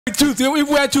Choose. If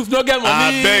we choose, no get money.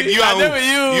 I beg you and who?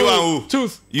 You and who?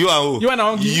 Choose. You and who? You and I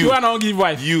don't give. You and I don't give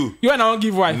wife. You. You and I don't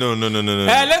give wife. No.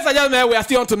 Let's suggest we are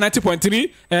still on to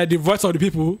 90.3. The voice of the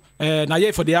people. Now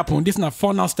here for the happen. This is a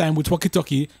FUNHOUSE time with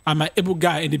WALKY-TALKY. I'm my able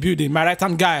guy in the building. My right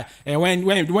hand guy.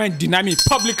 When deny me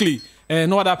publicly.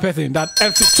 No other person. That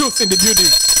MC CHUKX in the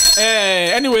building.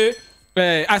 Anyway,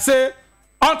 I say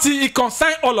until it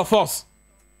concern all of us.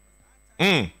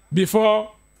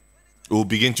 Before we'll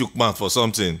begin to mouth for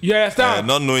something. Yes, sir.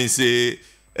 Not knowing say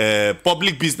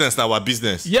public business our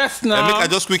business. Yes, now. Make I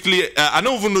just quickly. I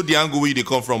don't even know the angle where they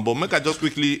come from, but make I just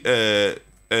quickly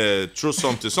throw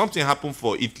something. Something happened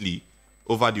for Italy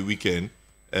over the weekend.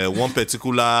 One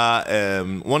particular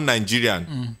one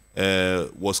Nigerian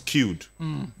was killed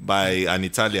by an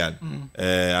Italian.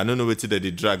 I don't know where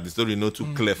they drag the story. Not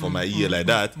too clear for my ear like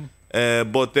that.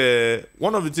 But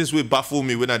one of the things will baffle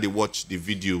me when I watch the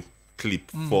video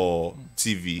clip for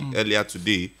TV earlier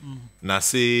today, now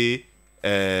say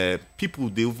people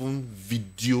they even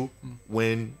video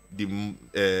when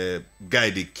the guy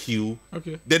they kill,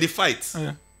 they fight.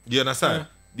 You understand?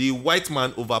 The white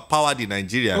man overpowered the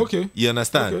Nigerian. You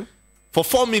understand? For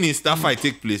 4 minutes that fight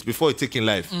take place before it taking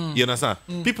life. You understand?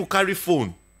 People carry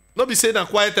phone. Not be saying that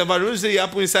quiet environment. Say you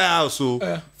happen inside house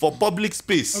for public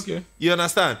space. You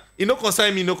understand? It no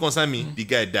concern me, no concern me. The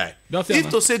guy died. If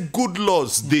to say good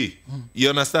laws day, you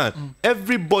understand?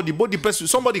 Everybody, both the person,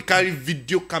 somebody carry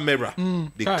video camera.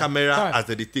 The camera as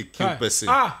they take kill person.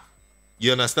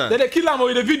 You understand? They kill him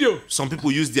with the video. Some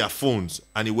people use their phones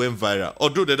and it went viral.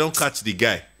 Although they don't catch the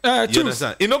guy. You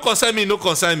understand? It no concern me, no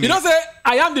concern me. You know say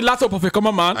I am the last hope of a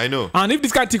common man. I know. And if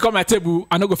this kind of thing come my table,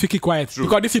 I no go keep quiet. True.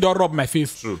 Because this don't rub my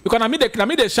face. True. Because I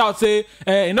mean they shout say,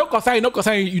 you no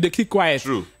concern you they keep quiet.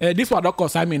 True. This one don't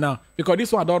concern me now. Because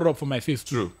this one don't rub for my face.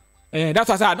 True. That's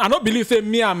why I say I don't believe say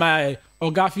me and my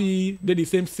Ogafi they the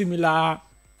same similar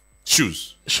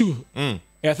shoes.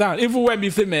 Yes, sir. Even when we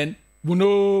say men, we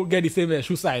no get the same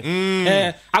shoe size.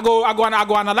 I go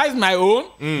analyze my own,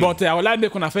 but I would like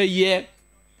make one say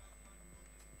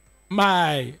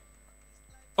my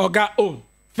Oga own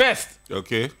first.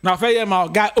 Okay. Now fair my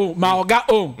Oga own. My Oga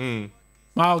own.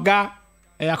 My Oga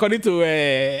according to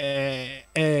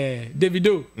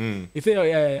Davido. He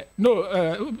say no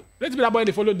let's be that boy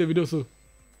they follow Davido so.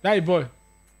 That boy.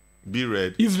 Be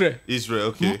red. Israel,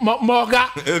 okay. Morga.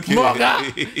 Okay. Morga.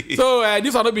 So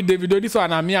this one not be Davido. This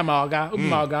one me and Morga.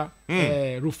 Morga.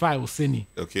 Rufai Oseni.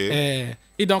 Okay.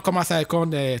 He don't come outside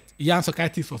con yarn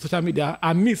CHUKX for social media.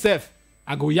 And myself,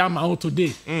 I go yarn my own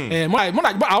today. I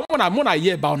wanna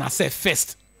hear about myself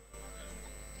first.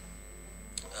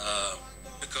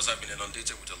 Because I've been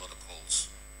inundated with a lot of calls,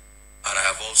 and I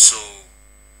have also,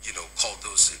 called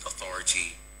those in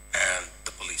authority and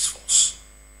the police force.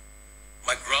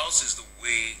 My grouse is the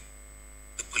way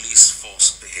the police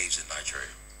force behaves in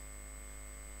Nigeria.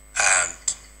 And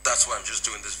that's why I'm just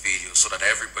doing this video so that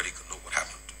everybody could know what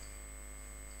happened.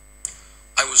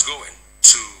 I was going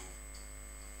to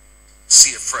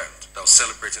see a friend that was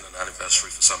celebrating an anniversary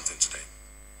for something today.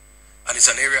 And it's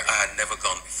an area I had never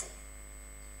gone before.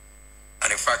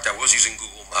 And in fact, I was using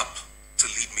Google Map to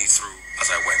lead me through as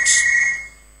I went.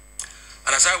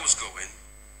 And as I was going,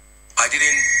 I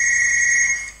didn't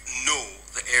know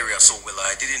the area so well.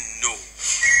 I didn't know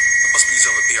the possibility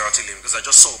of a BRT lane because I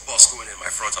just saw a bus going in my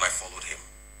front and I followed him.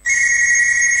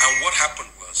 And what happened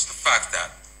was the fact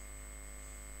that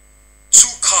 2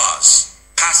 cars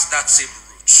passed that same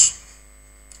route.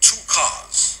 2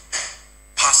 cars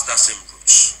passed that same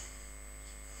route.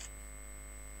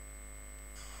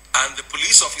 And the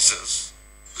police officers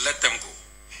let them go.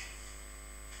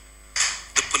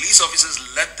 The police officers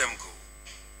let them go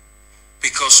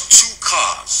because 2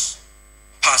 cars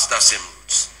passed that same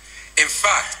route. In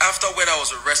fact, after when I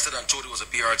was arrested and told it was a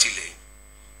BRT lane,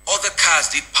 other cars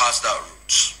did pass that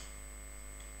route.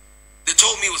 They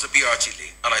told me it was a BRT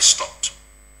lane and I stopped.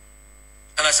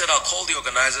 And I said, I'll call the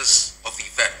organizers of the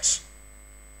event.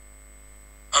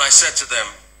 And I said to them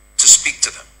to speak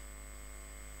to them.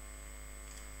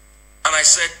 And I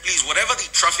said, please, whatever the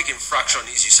traffic infraction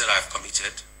is you said I've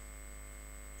committed,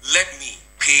 let me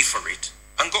pay for it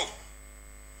and go.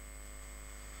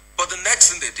 But the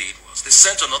next thing they did was they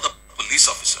sent another police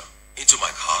officer into my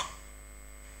car.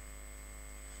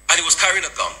 And he was carrying a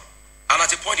gun. And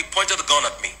at a point, he pointed the gun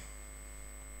at me.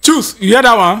 CHUKX, you hear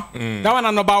that one? That one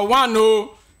is number 1.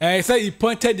 No, he said he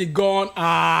pointed the gun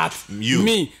at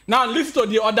me. Now listen to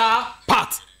the other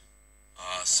part.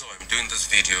 So I'm doing this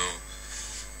video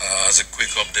as a quick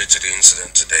update to the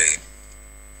incident today.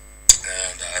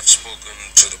 And I've spoken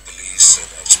to the police and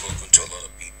I've spoken to a lot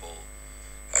of people.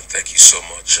 And thank you so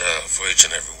much for each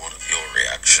and every one of your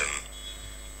reaction.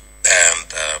 And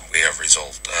have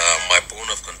resolved. My bone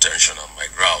of contention and my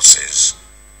grouse is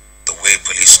the way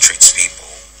police treats people,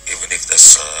 even if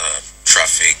there's a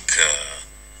traffic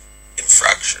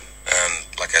infraction. And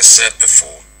like I said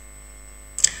before,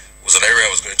 it was an area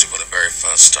I was going to for the very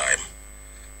first time,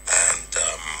 and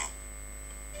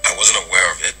I wasn't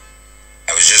aware of it.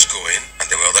 I was just going, and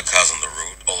there were other cars on the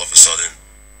road. All of a sudden,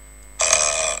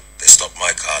 they stopped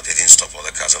my car. They didn't stop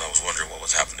other cars, and I was wondering what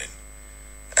was happening.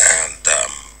 And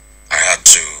I had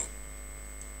to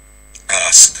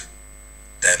ask.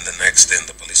 Then the next thing,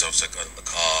 the police officer got in the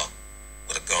car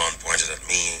with a gun pointed at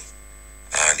me,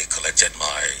 and he collected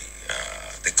my.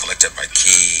 They collected my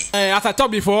key. As I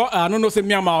told before, I don't know say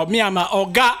me and my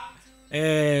Oga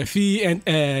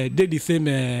did the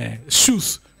same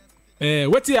shoes.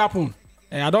 What happened?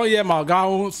 I don't hear my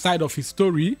Oga side of his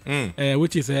story,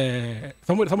 which is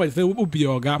somebody say who be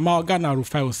Oga. My Oga na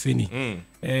Rufai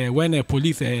Oseni. When the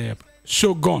police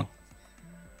show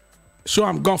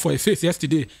I'm gone for a face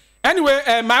yesterday. Anyway,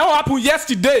 my own happened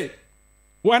yesterday.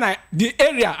 When the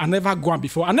area I never gone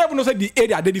before. I never know say the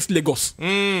area they this Lagos.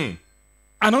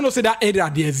 I don't know say that area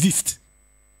they exist.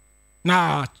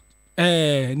 Now,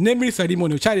 naming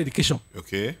ceremony, child education.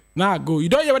 Okay. Now go. You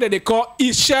don't hear what they call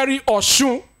Isheri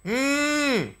Oshun.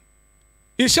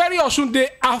 Isheri Oshun day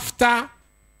after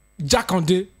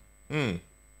Jakonde.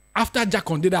 After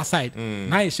Jakonde that side.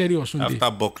 Now Isheri Oshun day.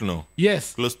 After Bokno.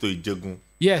 Yes. Close to Ijegun.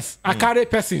 Yes. I carry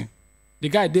person. The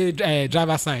guy did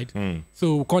driver side.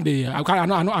 So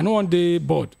I know on the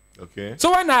board. Okay.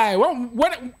 So when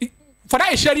for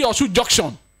that Isheri Oshun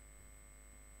junction,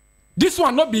 this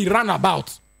one not be run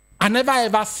about. I never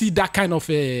ever see that kind of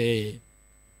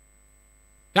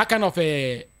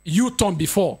a U-turn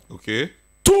before. Okay.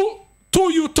 Two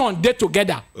U-turn there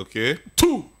together. Okay.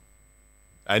 Two.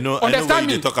 I know Understand what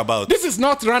me? you talk about. This is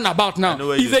not runabout now.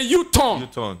 It's a U-turn.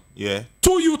 U-turn. Yeah.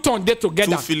 Two U-turn there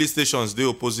together. Two filling stations, they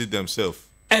opposite themselves.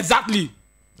 Exactly.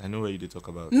 I know what you talk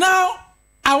about. Now,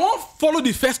 I won't follow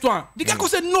the first one. The guy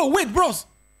said, no, wait, bros.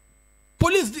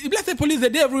 Police, let's say police,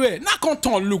 they're everywhere. Now I can't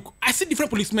turn, look. I see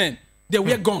different policemen. They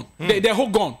wear gun. They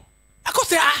hold gun. I can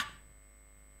say,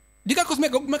 the guy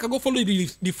make I go follow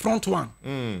the front one.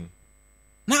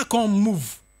 Now I can't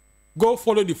move. Go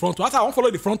follow the front one. After I won't follow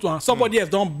the front one, somebody else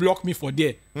don't block me for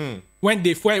there. When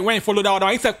you follow that other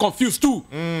one, he's confused too.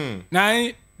 Now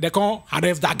they can't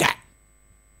arrest that guy.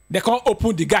 They can't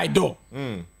open the guy door.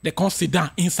 They can't sit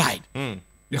down inside.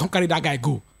 They can't carry that guy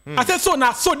go. I said,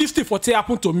 so this thing for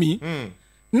happen to me.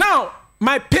 Now,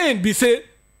 my pain be say,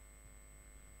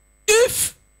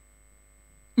 if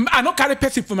I don't carry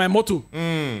person for my motor,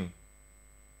 and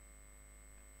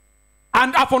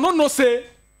I for no say,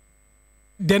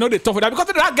 they know they talk for that. Because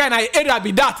that guy in our area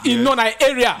be that, in our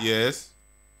area. Yes.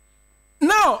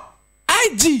 Now,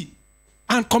 IG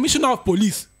and Commissioner of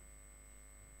Police,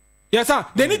 yes, sir,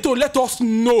 they need to let us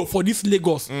know for this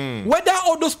Lagos, whether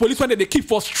all those policemen that they keep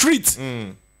for streets,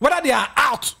 whether they are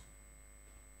out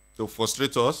to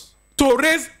frustrate us, to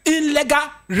raise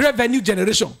illegal revenue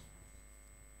generation.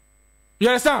 You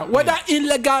understand? Whether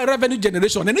illegal revenue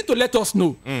generation, they need to let us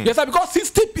know. Yes, sir, because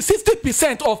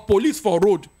 60% of police for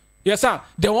road, yes, sir,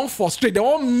 they won't frustrate, they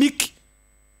won't make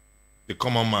the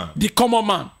common man. The common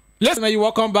man. Listen, you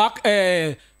welcome back.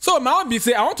 So my own be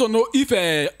say I want to know if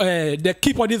they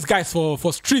keep all these guys for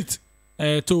street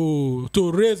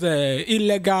to raise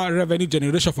illegal revenue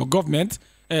generation for government.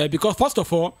 Because first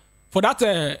of all, for that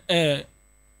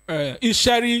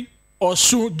Isheri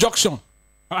Oshun junction,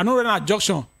 I know that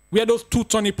junction where those two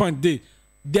turning points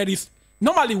there is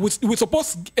normally we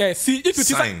supposed see if you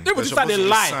see the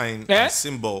line sign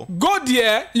symbol. Go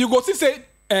there, you go see say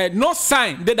no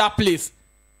sign there that place.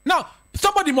 Now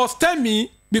somebody must tell me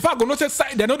before I go no say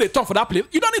sign. They know they turn for that place.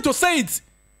 You don't need to say it.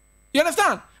 You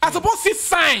understand? I suppose see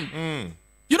sign.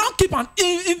 You don't keep an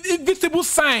invisible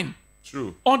sign.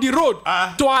 True. On the road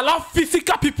to allow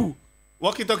physical people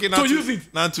walkie-talkie to use it.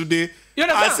 Now today, you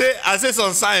understand? I say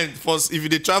some sign for if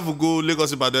they travel go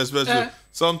Lagos Ibadan Expressway.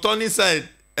 Some turning side,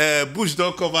 bush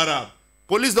don't cover up.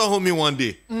 Police don't hold me one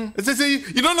day. They say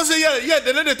you don't know say yeah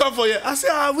they know they talk for you. I say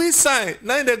we sign.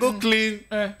 Now they go clean.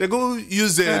 They go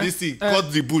use this thing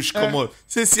cut the bush come out.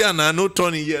 Say see now no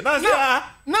turning here. Now say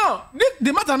no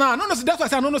the matter now. I don't know. That's why I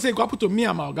say I don't know say go put to me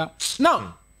and my oga.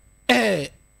 Now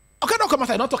okay, don't come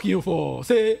outside. Not talking you for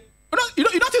say. You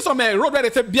don't see some road where they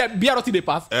say BRT they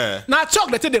pass. Now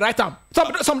chalk they take the right arm.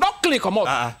 Some don't clean come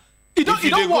out. It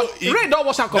don't wash. Rain don't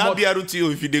wash and come that out.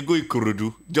 BRTO, if they go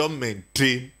Ikorodu, just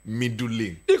maintain middle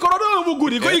lane. Ikorodu even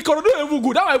good. Ikorodu even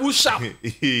good. That one even sharp.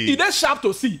 It is sharp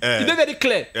to see. It is very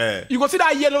clear. You can see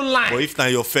that yellow line. But if now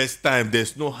your first time,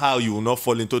 there's no how you will not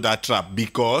fall into that trap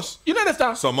because you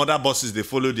understand. Some other buses they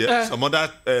follow there, some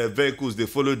other vehicles they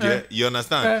follow there. You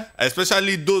understand?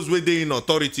 Especially those where they in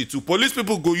authority too. Police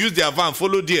people go use their van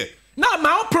follow there. Now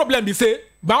my own problem is say,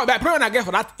 my problem I get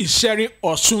for that is sharing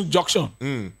Osun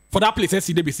Junction. For that place, they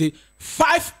say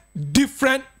 5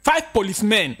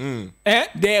 policemen.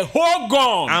 They whole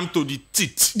gone. Armed to the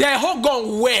teeth. They whole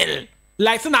gone well.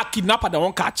 Like saying a kidnapper they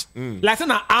won't catch. Like saying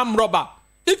an armed robber.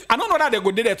 If I don't know that they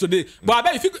go there today, but I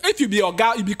bet if you be a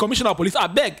guy, you be commissioner of police, I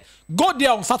beg go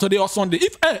there on Saturday or Sunday.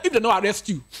 If they don't arrest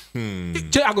you,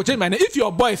 I go change my name. If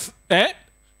your boys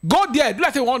go there, do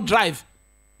like they won't drive.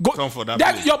 Go come for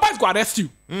that. Your boys go arrest you.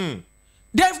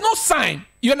 There's no sign.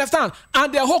 You understand?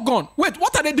 And they're whole gun. Wait,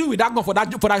 what are they doing with that gun for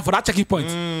that checking point?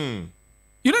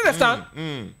 You understand?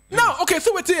 Now, okay,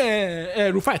 so wait till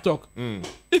Rufai talk.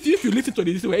 If you listen to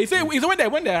this way, he say it's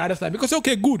when they arrested because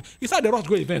okay, good. He said the Ross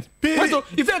go event. So,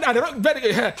 he said at the Ross go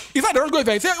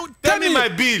event. He said, tell me my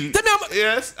bill. Tell me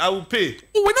yes, I will pay.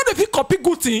 We know if he copy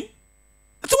good thing.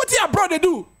 So what abroad they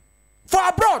do? For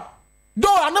abroad,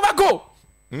 though I never go.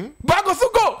 But I go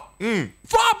still go.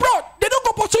 For abroad, they don't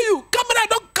go pursue you.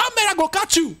 Camera go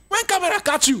catch you. When camera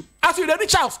catch you, as you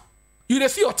reach house, you dey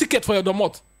see your ticket for your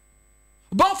domot.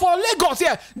 But for Lagos,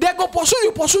 yeah, they go pursue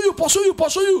you.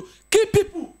 Keep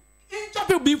people, injure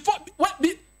people before.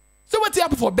 So what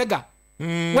happen for beggar?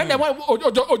 When they went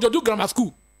Ojodu grammar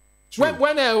school,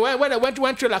 when they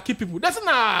went trailer keep people. That's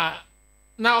now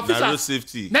officer. Now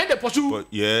safety. Now they pursue.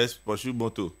 Yes, pursue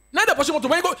moto. Now they pursue moto.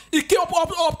 When you go, it came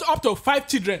up to 5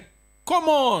 children. Come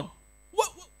on.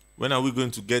 When are we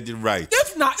going to get it right?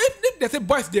 If they say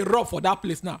boys they rob for that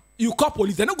place now, you call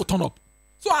police, they don't go turn up.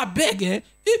 So I beg,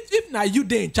 if now you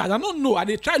they in charge, I don't know, and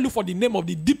they try to look for the name of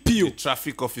the DPO. The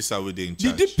traffic officer with the in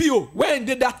charge. The DPO, when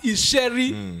they that is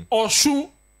Sherry or Shu.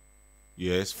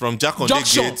 Yes, from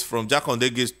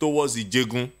Jakonde Gate towards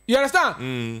Ijegun. You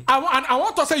understand? I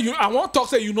want to say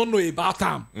you don't know about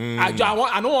them. I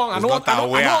don't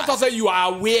want to say you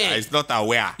are aware. It's not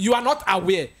aware. You are not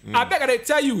aware. I beg I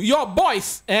tell you, your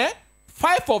boys,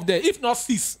 5 of them, if not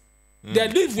 6, they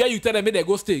live where you tell them they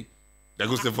go stay. They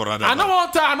go stay for another. I don't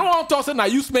want to say now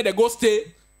you may they go stay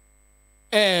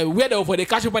where they for the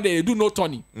cash up and they do no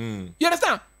turning. You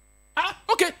understand?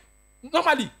 Okay.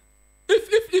 Normally.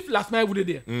 If last night we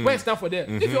did there, where it's time for there.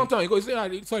 If you want to, you go say,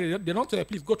 sorry, they don't tell,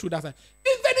 please go through that side.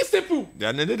 It's very simple.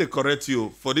 They correct you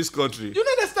for this country. You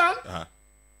understand?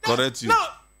 Correct you. Now,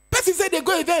 person say they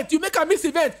go event, you make a miss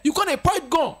event, you can't a point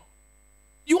gone.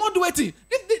 You won't do it.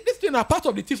 This thing are part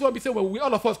of the things we say when we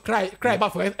all of us cry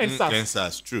about for NSAS.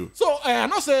 NSAS, true. So I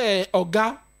not say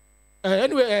Oga.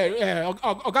 Anyway,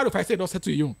 Oga, if I say don't say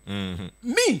to you,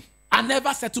 me, I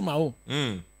never said to my own.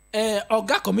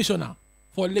 Oga commissioner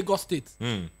for Lagos State.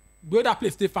 Where that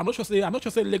place stay for? I'm not sure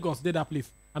say Lagos did that place.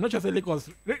 I'm not sure say Lagos.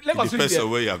 It depends on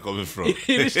where you are coming from.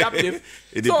 It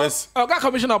depends. So, Oga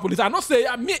commissioner of police, I not say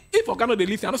me if Oga no they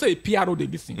listen, I not say PRO they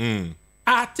listen.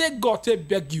 I take God to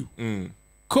beg you.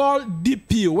 Call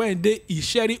DPO when they is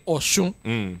Sherry Osun.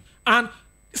 And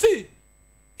see,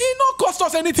 it not cost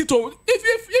us anything to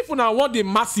if we now want the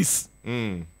masses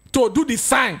to do the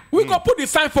sign, we can put the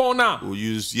sign for now. We'll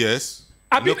use it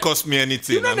don't cost me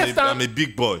anything. I'm a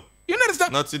big boy. You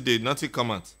understand? Nothing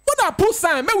come out. When I put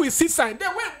sign, when we see sign,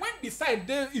 then when the sign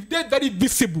if they're very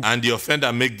visible. And the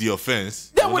offender make the offense,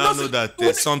 they will not know that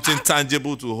there's something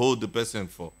tangible to hold the person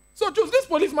for. So just this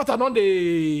police matter don't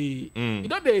they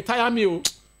tire me.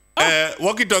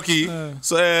 WALKY-TALKY.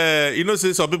 So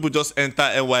say some people just enter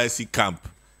NYSC camp.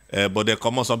 But they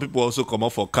come on. Some people also come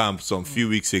out for camp some few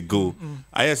weeks ago.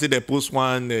 I hear say they post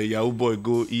one Yahoo boy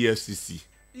go EFCC.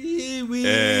 For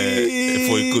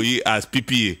Ikoyi as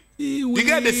PPA. The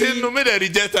guy they say no, make they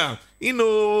reject him.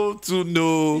 To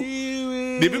know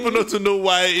the people not to know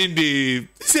why in the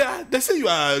they say you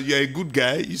are a good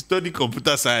guy. You study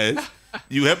computer science.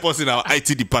 You help us in our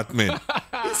IT department.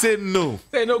 He say no.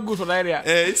 Say no good for the area.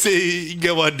 He say he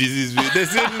get one disease. They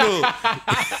say no.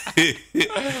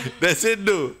 They say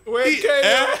no.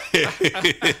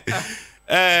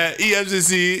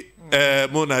 EFCC.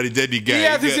 Mona reject the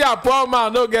guy. EFCC a poor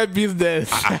man, no get business.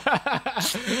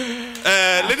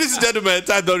 Ladies and gentlemen,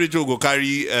 time don't reach go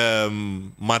carry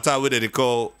matter where they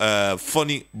call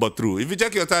funny but true. If you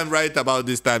check your time right about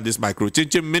this time, this micro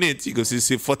change minutes, you can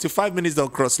see 45 minutes on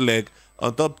cross leg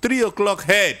on top 3 o'clock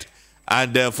head.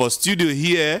 And for studio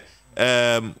here,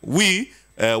 we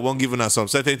won't give us some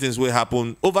certain things will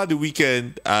happen over the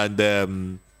weekend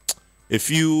and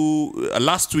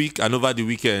last week and over the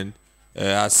weekend,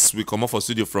 as we come off for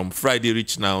studio from Friday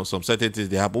reach now, some certain things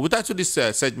they happen. We'll title this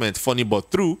segment Funny But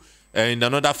True. In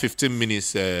another 15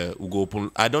 minutes, we'll go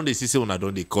open. I don't see when I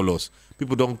don't they call us.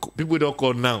 People don't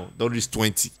call now. Don't reach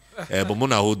 20. But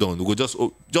Mona, hold on. We go just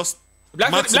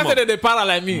maximum. They para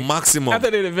like me. Maximum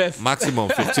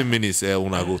 15 minutes.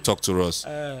 When I go talk to us.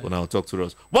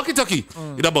 WALKY-TALKY.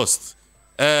 It a bust.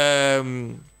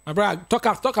 My brother,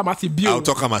 talk about B. I'll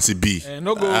talk about B.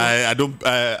 No go. I don't.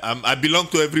 I belong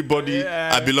to everybody.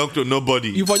 I belong to nobody.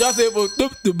 You for just say, no.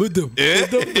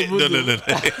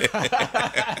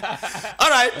 All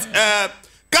right.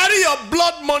 Carry your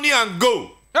blood money and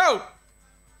go. Oh,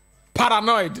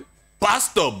 paranoid.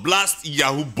 Pastor blast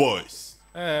Yahoo boys.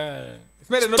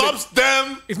 Stops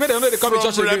them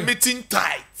from remitting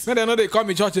tithes. They know they come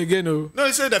in church again. No,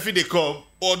 he said that if they come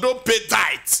or don't pay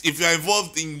tithes if you are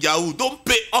involved in Yahoo, don't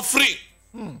pay offering.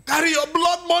 Carry your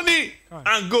blood money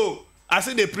and go. I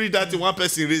see they preach that in one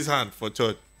person raise hand for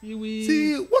church.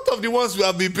 See, what of the ones we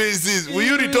have been paying since? Will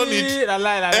you return it?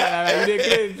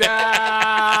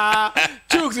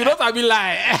 CHUKX, you don't have to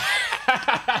lie.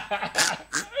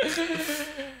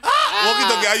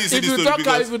 WALKY-TALKY, how you see this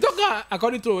story? If you talk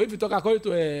according to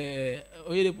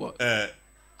Oyedepo, I'll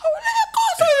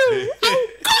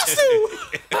curse you.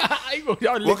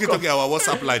 WALKY-TALKY, our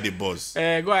WhatsApp line, the boss.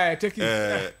 Go ahead, take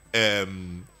it.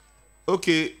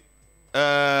 Okay.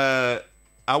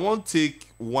 I won't take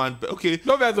one. Okay.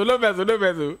 No vessel. I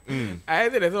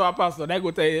think there's no pastor. I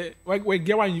go tell you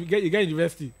when you get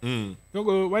university. Don't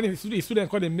go when the student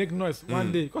call them make noise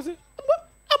one day. Cause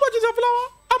how much is your flour?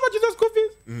 How much is your school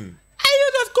fees? I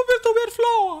use the school fees to wear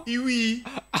flour.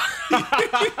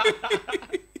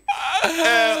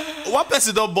 One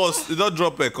person don't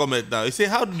drop a comment now. He say,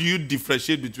 how do you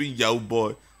differentiate between Yahoo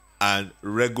boy and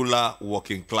regular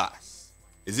working class?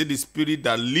 Is it the spirit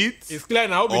that leads? It's clear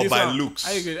now. Or by looks?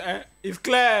 It's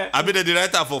clear. I mean the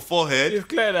writer for forehead. It's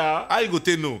clear now. How you go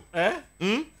tell no?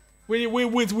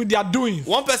 With their doings.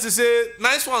 One person say,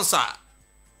 nice one, sir.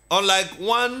 Unlike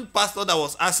one pastor that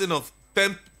was asking of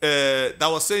 10, that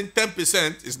was saying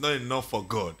 10% is not enough for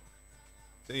God.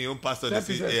 Say your own pastor, they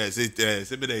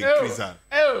say me they increase her.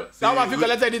 That one people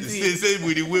collect anything. Say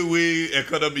with the way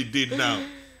economy did now.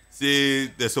 Say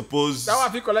they suppose that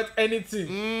one people collect anything.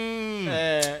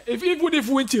 If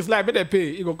winches like they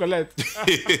pay, he go collect.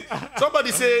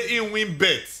 Somebody say he win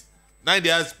bet. Now they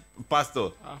ask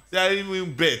pastor. Say he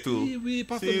win bet too.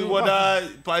 See whether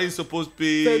is supposed to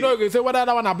pay. Say whether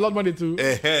that one have blood money too.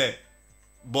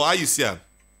 But how you see him?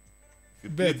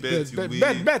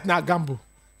 Bet na gamble.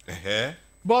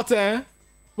 But I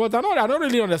don't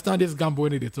really understand this gamble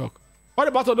when they talk. What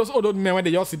about all those old men when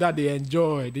they just see that they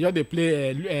enjoy, they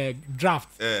play draft?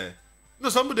 No,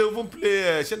 somebody even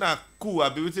play Shena Cool.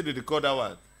 I've been waiting to record that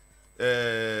one.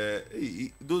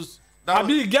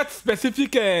 You get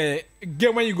specific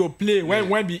game when you go play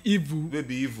when be evil.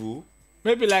 Maybe evil.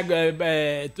 Maybe like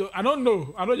I don't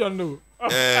know. I don't know.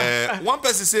 One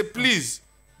person say, please,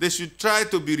 they should try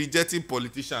to be rejecting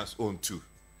politicians' own too.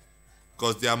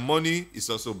 Because their money is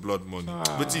also blood money.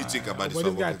 What do you think about this?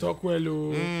 But this guy talk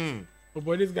well.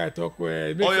 But this guy talk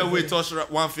well. Oh, yeah, wait, touch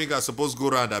one finger, supposed to go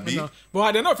round, Abi. But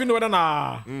I don't know if you know whether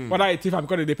I thief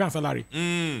because they pay salary.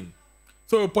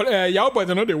 So, Yahoo boys,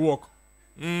 they know they work.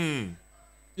 You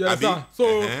understand?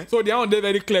 So they are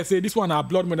very clear. Say this one are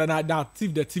blood money. That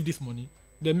thief this money.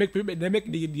 They make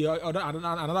the other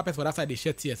another person for that side they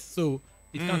shed tears. So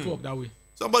it can't work that way.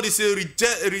 Somebody say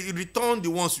return the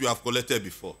ones you have collected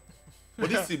before. But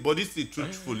this is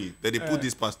truthfully that they put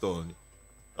this pastor on.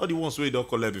 All the ones we don't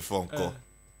collect before encore.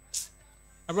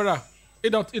 My brother, it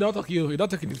don't talk you. It don't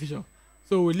take a decision.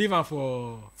 So we leave him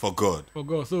for God. For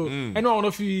God. So anyone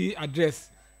if you address,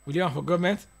 we leave him for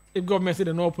government. If government say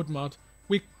they no put mouth,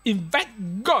 we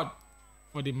invite God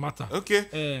for the matter.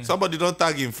 Okay. Somebody don't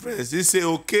tag him friends. He say,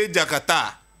 okay,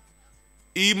 Jakarta.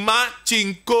 Ima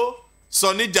Chinko,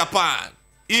 Sonny Japan.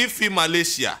 If in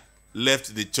Malaysia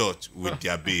left the church with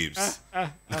their babes.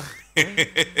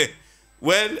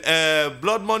 Well,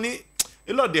 blood money,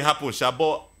 a lot they happen, Sha.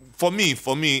 But for me,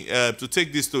 to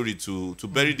take this story to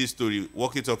bury this story,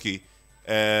 WALKY-TALKY,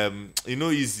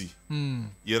 easy.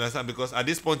 You understand? Because at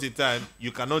this point in time,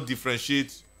 you cannot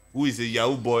differentiate who is a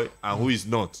Yahoo boy and who is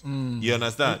not. You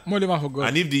understand?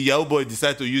 And if the Yahoo boy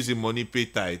decide to use his money, pay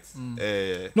tithes.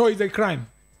 No, it's a crime.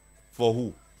 For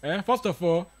who? First of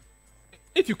all,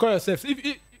 if you call yourself,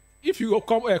 if you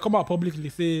come out publicly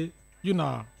say,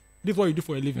 this is what you do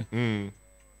for a living.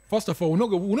 First of all,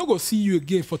 we're not go see you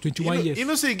again for 21 years. You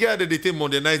know, say get that they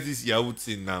modernize this Yahoo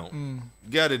thing now.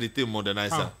 Get that they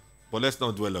modernize that. But let's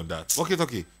not dwell on that.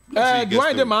 WALKY-TALKY. Do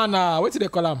I the man? What do they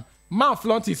call him? Man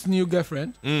flaunt his new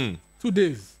girlfriend 2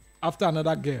 days after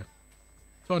another girl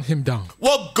turned him down.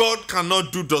 What God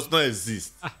cannot do does not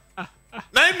exist.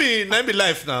 Name me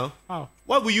life now. How?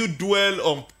 Why will you dwell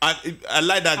on? I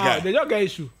like that guy. They just get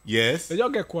issue. Yes. They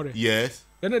just get quarrel. Yes.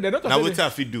 They don't Now what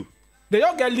have you do? They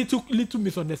just get little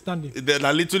misunderstanding. There's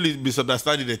a little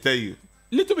misunderstanding they tell you.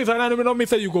 Little misunderstanding don't mean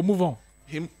say you go move on.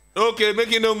 Okay,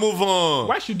 make it no move on.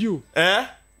 Why should you?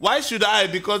 Why should I?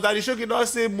 Because Daddy Show cannot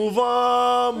say move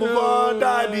on,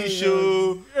 Daddy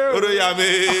Show. What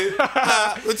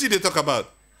did they talk about?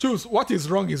 Choose what is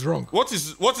wrong is wrong. What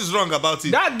is wrong about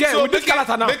it? That girl with this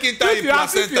character now. Make it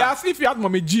If you ask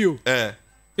Mommy Gio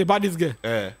about this girl,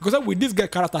 because with this girl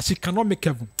character, she cannot make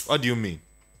heaven. What do you mean?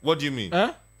 What do you mean?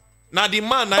 Now the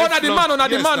man.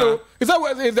 He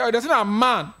said there's a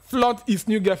man flaunt his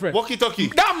new girlfriend. WALKY-TALKY.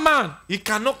 That man. He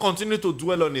cannot continue to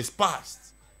dwell on his past.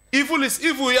 Evil is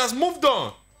evil. He has moved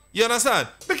on. You understand?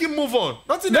 Make him move on.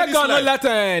 Nothing in this life. Let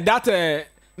that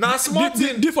now small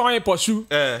thing. This one ain't pursue.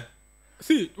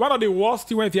 See, one of the worst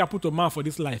things if you put a man for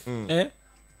this life.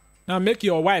 Now make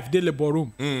your wife dey labor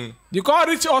room. You can't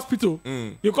reach hospital.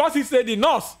 You can't see say the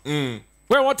nurse. When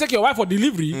you want to take your wife for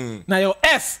delivery, now your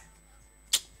S.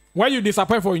 When you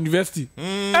disappoint for university.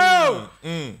 Now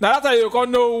that's how you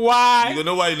can't know why. You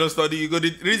know why you don't study. You go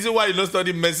the reason why you don't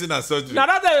study medicine and surgery. Now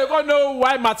that's how you can't know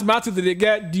why mathematics they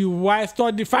get the Y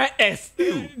study find S.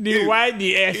 The Y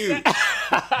the S.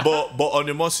 but on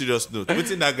a more serious note, what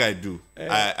did that guy do?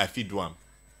 I feed one.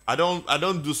 I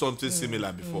don't do something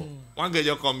similar before. One guy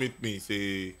just come meet me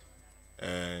say,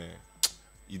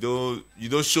 you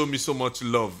don't show me so much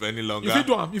love any longer.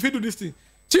 If you do this thing,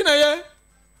 China,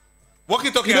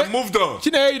 WALKY-TALKY, I moved on.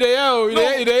 China, you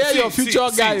your future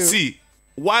guy. See,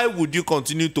 why would you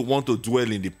continue to want to dwell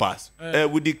in the past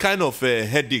with the kind of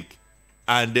headache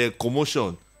and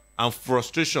commotion and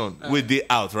frustration with the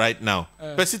out right now?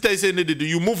 Person tell you say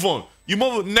you move on. You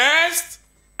move on. Next.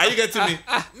 Are you getting me?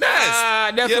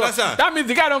 Next. You understand? That means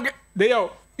the guy don't get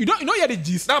you don't hear the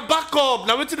gist. Now back up.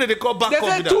 Now what do they call back up?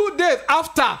 They say 2 days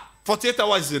after. 48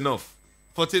 hours is enough.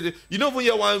 48. You know when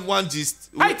you hear one gist.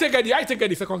 I take it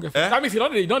the second girl. That means you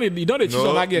don't choose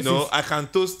on that girl. No, I can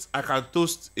toast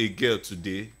a girl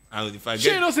today. And if I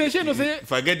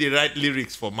get the right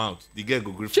lyrics for mouth, the girl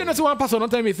go grip. She knows one person don't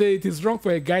tell me say it is wrong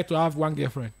for a guy to have one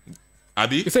girlfriend.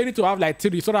 Abi? He said you need to have like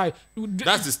 3. So that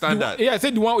that's the standard. I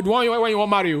said the one when you want to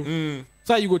marry you.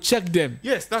 So you go check them.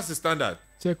 Yes, that's the standard.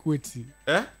 Check which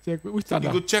standard? You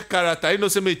go check character. You know,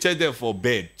 say me check them for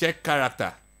bed. Check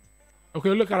character. Okay,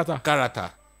 look character.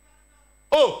 Character.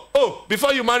 Oh,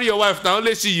 before you marry your wife, now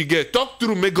let's see you get. Talk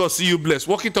through, make God see you blessed.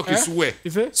 WALKY-TALKY swear.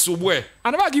 You say? Swear.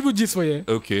 I never give you gist for you.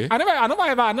 Okay. I know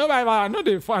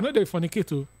they fornicate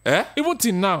too. Even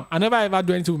till now, I never ever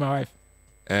do anything with my wife.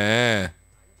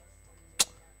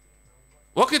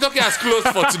 WALKY-TALKY has closed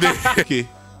for today. Okay.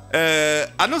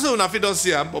 I know say una fit don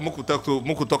see am, but we could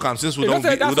talk am since we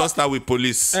don't start with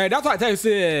police. That's why I tell you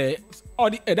say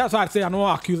that's why I say I don't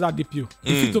accuse that DPO.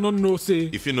 If you don't know say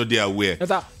if you know they are aware.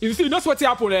 You see, you know what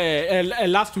happened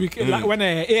last week when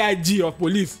AIG of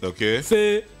police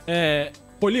say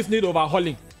police need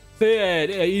overhauling.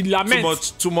 Say he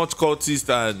laments too much cultists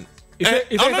and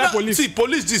police. See,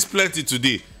 police just plenty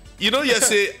today. You know,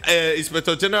 say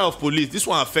Inspector General of Police. This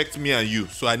one affects me and you,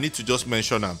 so I need to just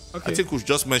mention them. Okay. I think we should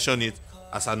just mention it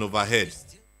as an overhead.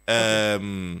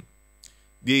 The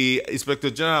Inspector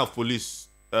General of Police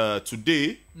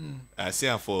today, I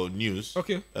say for news,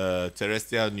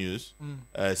 terrestrial news,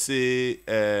 say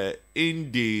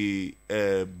in the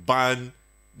ban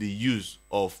the use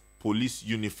of police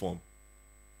uniform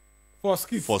for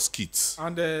skits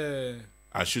and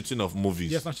shooting of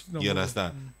movies. Yes, and shooting of movies. You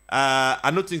understand?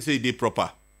 I don't think say they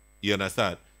proper. You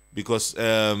understand? Because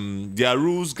there are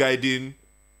rules guiding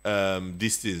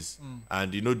these things,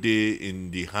 and you know they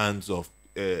in the hands of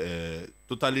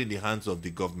totally in the hands of the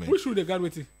government. Which rule they guide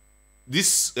with it?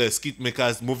 These skit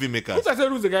makers, movie makers. Who say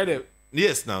rules they guide them?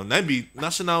 Yes, now be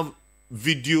national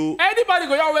video. Anybody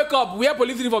go out wake up, wear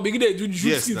police uniform, begin to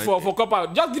shoot skits for cop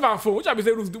out. Just give them phone. Which I be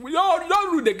say rules?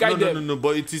 Don't rule they guide them. No.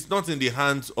 But it is not in the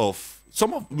hands of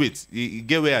some of. Wait, you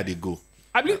get where they go.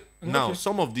 I believe now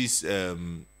some of these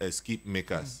skit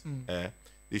makers are movie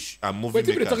makers. Wait,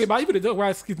 if they talk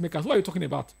about skit makers, what are you talking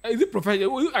about? Is it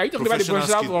professional? Are you talking about the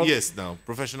professionals? Yes, now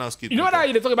professional skit. You know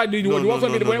what they talk about the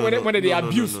ones when they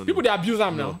abuse people. They abuse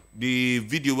them now. The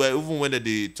video where even when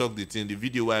they talk the thing, the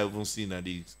video where I even seen at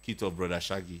the skit of Brother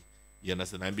Shaggy. You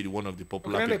understand? I be one of the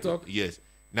popular people. Talk? Yes,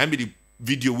 I be the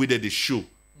video where they show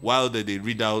while they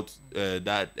read out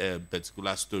that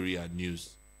particular story and news,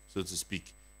 so to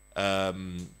speak.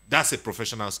 That's a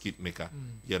professional skit maker.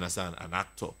 You understand? An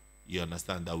actor. You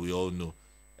understand that we all know.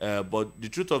 But the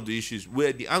truth of the issue is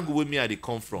where the angle with me they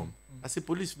come from. I say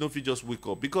police no fit just wake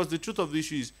up, because the truth of the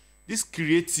issue is these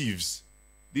creatives,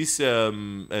 these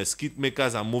skit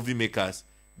makers and movie makers,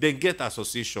 they get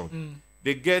association.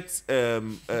 They get they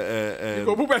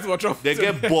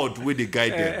get bored with the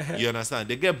guide them. You understand?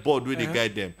 They get bored with the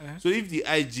guide them. So if the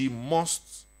IG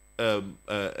must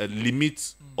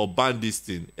limit or ban this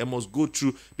thing, it must go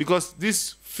through, because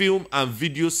this film and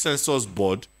video censors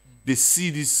board, they see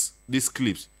these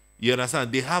clips. You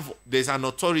understand? There's an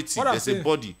authority, there's a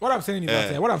body. What I'm saying is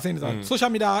that social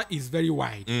media is very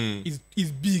wide.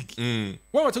 Is big. When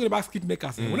we're talking about skit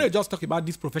makers, we're not just talking about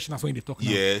these professionals when they talk now.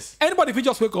 Yes. Anybody if you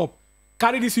just wake up,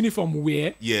 carry this uniform,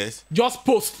 wear. Yes. Just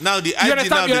post. Now the IG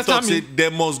now they talk say they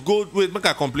must go. Wait, make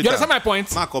I complete. You understand my point?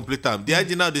 Make I complete them. The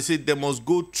IG now they say they must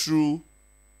go through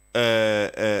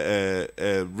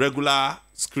regular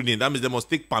screening. That means they must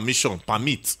take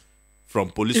permit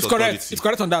from police authority. It's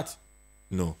correct on that.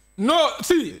 No,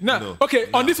 see, no. Okay,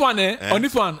 on this one,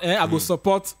 I go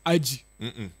support IG.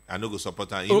 I no go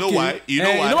support her. You know why? You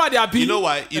know why they are being?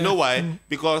 You know why?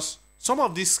 Because some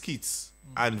of these skits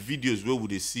and videos where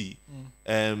would they see,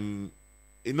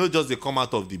 it not just they come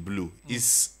out of the blue.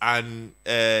 It's an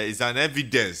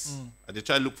evidence. And they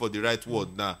try to look for the right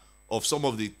word now of some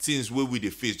of the things where we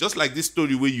they face. Just like this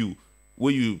story where you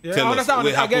tell us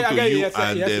what happened to you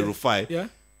and Rufai. Yeah.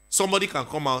 Somebody can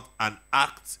come out and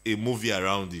act a movie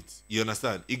around it. You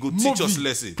understand? It could teach us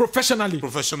lesson professionally.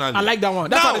 I like that one.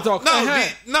 That's how they talk.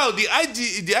 Now the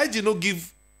IG no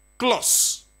give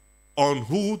clause on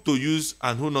who to use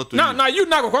and who not to use. Now you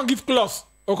now go give clause.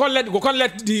 Go let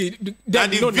the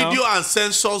and the video and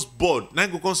censors board now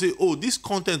go say, oh, this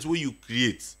content where you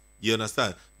create, you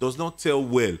understand, does not tell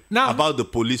well about the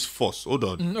police force. Hold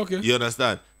on. Okay. You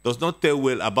understand? Does not tell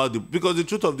well about because the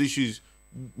truth of the issue is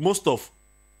most of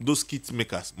those kit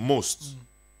makers,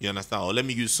 you understand? Or let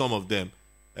me use some of them.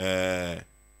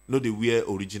 No, they wear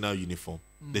original uniform.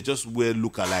 They just wear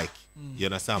look-alike. You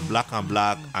understand? Black and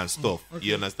black and stuff. Okay.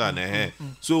 You understand?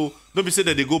 So don't be say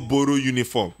that they go borrow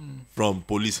uniform from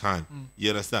police hand. You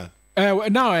understand?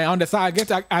 Now I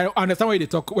understand. I understand where they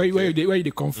talk, where they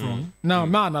come from. Now,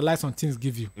 man, analyze some things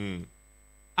give you.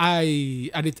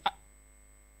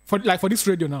 For this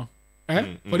radio now.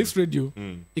 For this radio,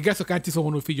 it gets to can't teach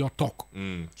someone who your talk.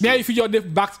 Then if you're there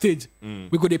backstage,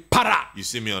 we go the para. You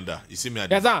see me under. You see me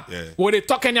under. Yes, we they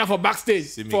talk anyhow for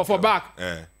backstage, for back.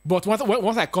 But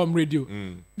once I come radio,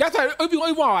 that's why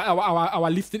even our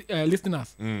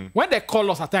listeners, when they call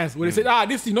us at times, when they say,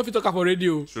 this is not fit talk for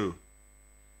radio. True.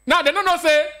 Now they don't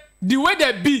say the way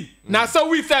they be. Now so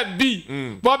we said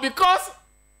be, but because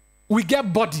we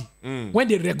get body when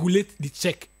they regulate the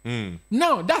check.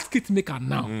 Now that's skit maker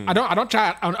now. I don't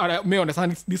try. I may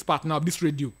understand this part now. This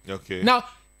radio. Okay. Now,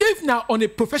 if now on a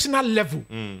professional level,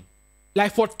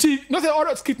 like for TV, not say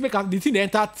all skit makers, they think they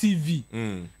enter TV.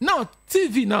 Now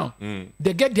TV now,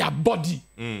 they get their body.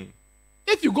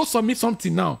 If you go submit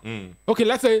something now, okay,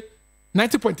 let's say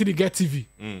 90.3 get TV.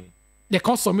 They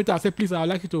can't submit and say, please, I would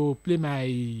like you to play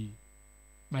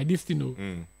my this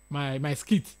thing, my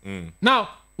skit. Now,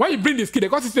 when you bring the skit, they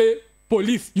got to say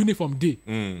police uniform day.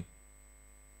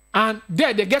 And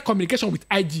there they get communication with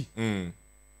IG.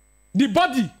 The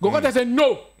body go and say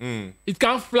no, it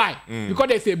can't fly because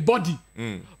there's a body.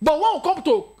 But when we come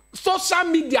to social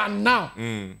media now,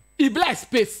 it black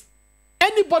space.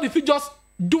 Anybody if you just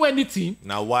do anything.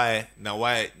 Now why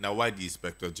the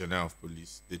Inspector General of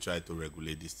Police they try to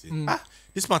regulate this thing?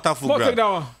 This matter for grab. Take that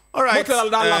one. All right.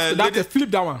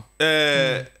 Flip that one.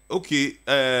 Okay.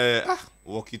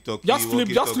 WALKY-TALKY. Just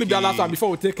flip that last one before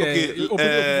we take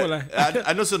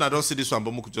I know I don't see this one,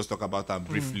 but we could just talk about them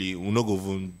briefly. We'll not go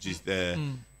even just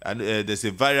and there's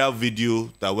a viral video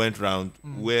that went around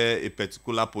where a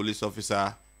particular police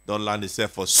officer don't land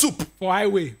himself for soup. For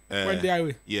highway. Went the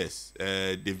highway. Yes.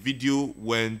 The video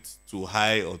went to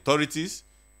high authorities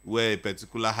where a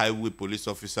particular highway police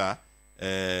officer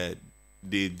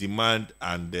they demand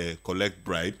and collect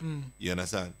bribe. You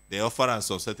understand? They offer us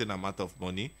some certain amount of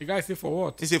money. The guy say for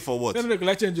what? He say for what? They know they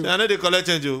collect change. I know they collect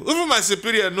change. Even my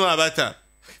superior know about that.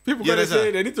 People gonna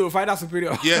say they need to find that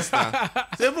superior. Yes, nah.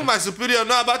 Say even my superior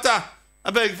know about that.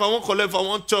 I beg if I want collect, if I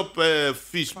want chop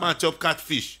fish, man chop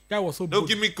catfish. Guy was so don't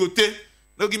give me kote,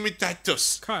 don't give me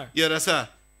Titus. Kai. You understand?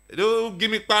 Don't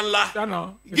give me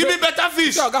panla. Give me better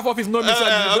fish. Oga for office no me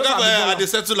at the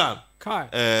settle am. Kai.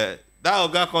 That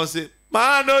Oga can say,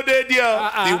 man, no dey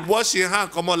there. They wash your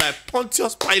hand, come on like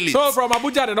Pontius Pilate. So from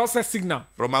Abuja, they don't say signal.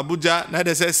 From Abuja, now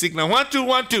they say signal. 1 2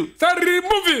 1 2. So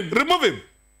remove him.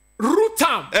 Root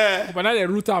am. But now they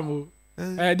root am.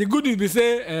 The good news be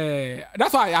say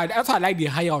that's why I like the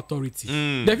higher authority.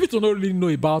 The people don't really know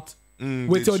about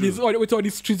with all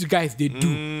these street guys they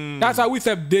do. That's why we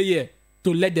said they here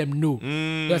to let them know.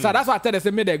 That's why I tell them,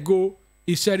 say, may they go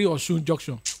in Sherry or Shun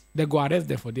Junction. They go arrest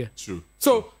them for there. True.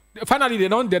 So finally they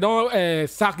don't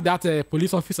sack that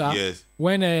police officer. Yes.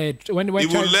 When he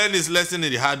will learn his lesson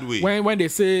in the hard way. When they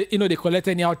say they collect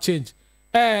anyhow change.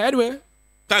 Anyway.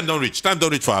 Time don't reach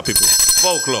for our people.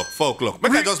 4 o'clock.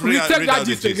 Make I just read out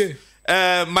the gist.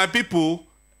 My people,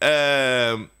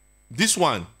 this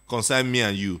one concern me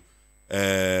and you.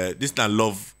 This na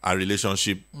love and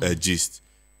relationship gist.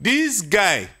 This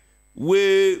guy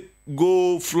will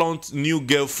go flaunt new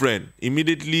girlfriend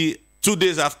immediately 2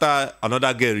 days after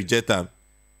another girl reject him.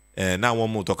 Now one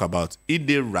more talk about it.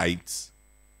 They right?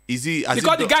 Is he?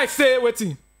 Because the guy say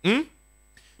waiting. The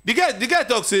guy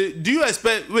talk say, do you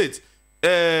expect? Wait.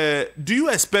 Do you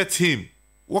expect him?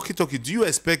 Walkie-talkie. Do you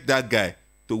expect that guy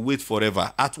to wait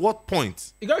forever? At what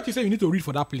point? The guy to say you need to read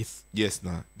for that place. Yes,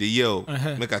 nah. The year.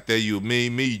 Make I tell you. May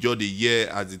you just the year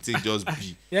as the thing just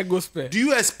be. Yeah, go spare. Do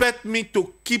you expect me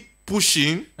to keep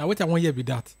pushing? Now wait, I want you be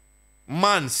that.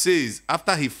 Man says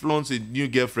after he flaunts a new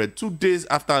girlfriend 2 days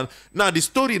after. Now the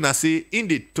story na say in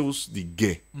the toast the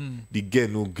girl. The girl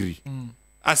no agree.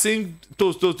 I sing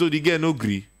toast the girl no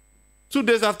agree. 2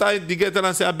 days after the girl tell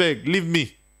and say I beg leave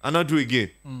me and not do again.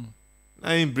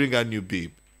 I ain't bring a new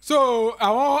babe. So I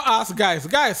want to ask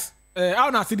guys, how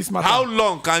now see this matter? How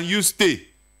long can you stay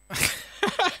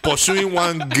pursuing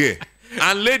one girl?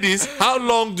 And ladies, how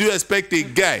long do you expect a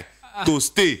guy to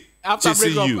stay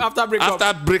chasing you? After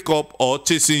breakup or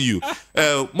chasing you?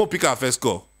 Mo pick our first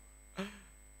call.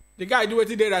 The guy do what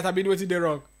he did right, I been what he did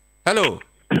wrong. Hello.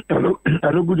 Hello.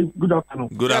 Good afternoon.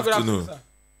 Good afternoon. Sir.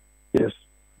 Yes.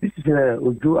 This is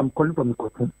Ojo. I'm calling from the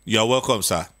Kotu. You're welcome,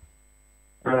 sir.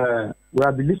 We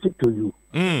have been listening to you.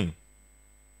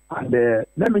 And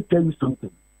let me tell you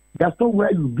something. That's not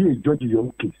where you be a judge in your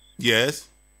own case. Yes.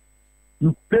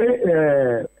 You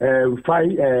pay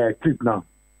file trip now.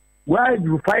 Why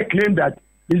you file claim that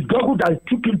it's Google that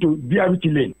took him to BRT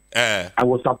lane? I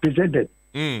was apprehended.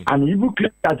 And he even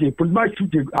claimed that a policeman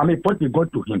point a gun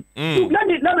to him. Look,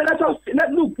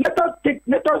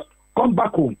 let us come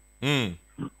back home.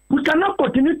 We cannot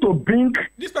continue to bring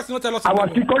this person tell us our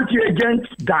security agents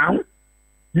down.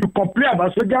 You complain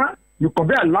about soldier, you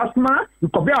complain about last man, you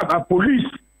complain about police,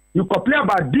 you complain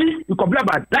about this, you complain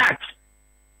about that.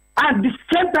 At the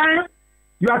same time,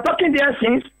 you are talking there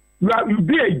since you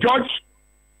be a judge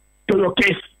to your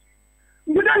case.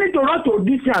 You don't need to run to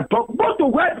this and talk. Go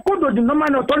to the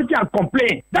normal authority and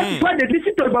complain. That is why they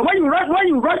listen to it. But when you rush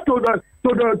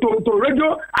to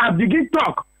radio and begin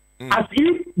talk, as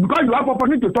if because you have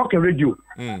opportunity to talk in radio,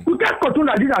 you can't continue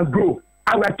like this and grow.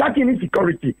 And we are starting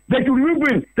insecurity. That you remove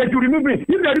him. If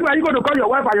you're going to call your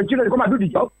wife and your children to come and do the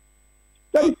job.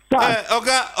 That is sad.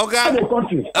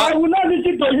 Okay. I will not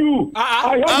listen to you.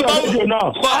 I have your radio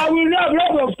now. I will not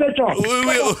have your station.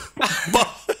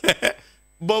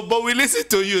 But we listen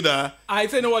to you now. I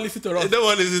say no one listen to us. No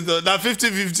one listen to us. Now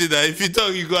 50-50 now. If you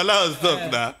talk, you go allow us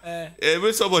talk now.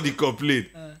 When somebody complain,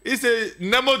 he say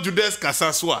Nemo Judes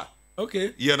Kasaswa.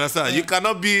 Okay. You understand? You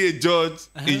cannot be a judge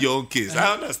in your own case.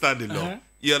 I understand the law.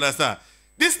 You understand?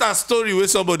 This is a story where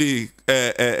somebody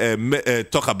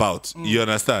talk about. You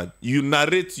understand? You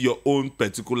narrate your own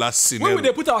particular scenario. When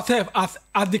will they put ourselves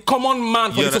as the common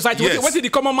man for the society? Yes. What did the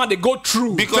common man they go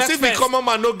through? Because if the common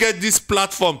man don't get this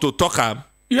platform to talk am,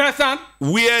 you understand?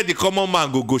 Where the common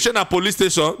man go? Shena police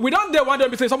station. We don't dare want them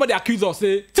to say somebody accuse us.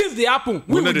 Say things they happen.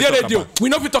 We will dare radio. We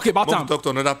know if we talk about them. Talk to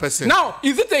another person. Now,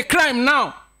 is it a crime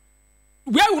now?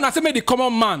 Where will not say the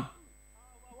common man?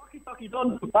 Walkie-talkie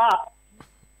don't do that.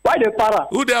 Why the para?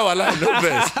 Who there will lie no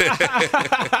best?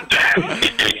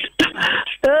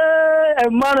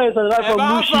 Emmanuel is alive from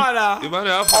Mushi.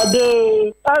 Emmanuel,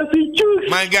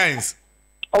 my guys.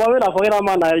 I forget that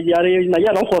man. I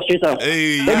don't frustrate him.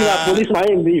 Maybe that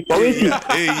policeman be. But wait,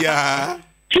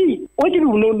 see, what you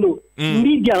know,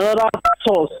 need another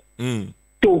source to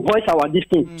voice our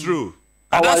distance. True.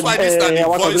 And that's why this is the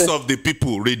voice of the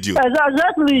people radio.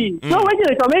 Exactly. So when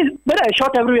you come, better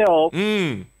shot everywhere.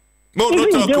 No, even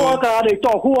if they walk around, they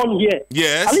talk. Who on here?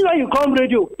 Yes. And when you come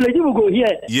radio, plenty will go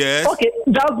here. Yes. Okay,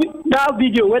 that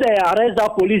video where they arrest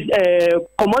that police,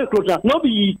 come on, closer. Not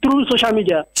be through social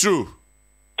media. True.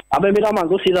 I bet me that man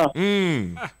go sit down.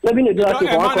 Let me do that to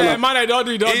one corner. Man, don't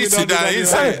do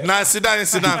that. Now sit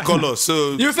down, color.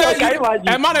 So you say,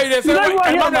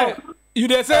 you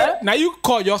they say now you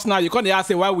call just now. You can't ask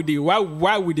say why would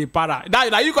they para?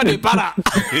 Now you call the para.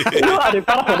 You know how they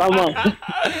para for that man.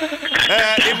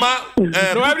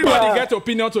 No, everybody gets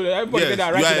opinion to everybody get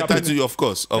that right. You are entitled to, of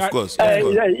course.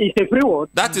 It's a free word.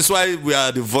 That is why we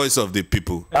are the voice of the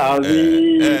people.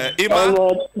 Ima,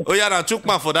 now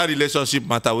CHUKX for that relationship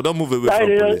matter. We don't move away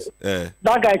from police.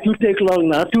 That guy too take long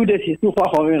now. 2 days is too far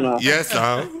for me now. Yes,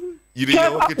 sir. You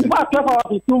didn't 12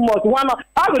 hours is too much. 1 hour.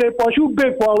 I'm going to pursue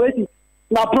babe for waiting.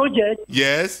 Now project.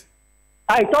 Yes.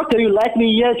 I talk to you, like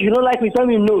me, yes. You don't like me, tell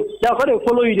me no. They're going to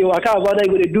follow you, they work out about that,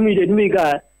 they do me,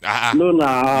 guy. No,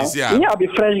 nah. Me, I'll be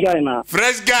fresh guy now.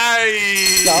 Fresh guy.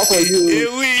 Now for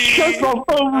you. Just from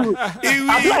home.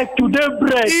 I'm like today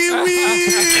bread.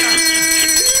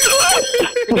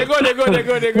 They go.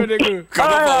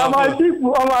 My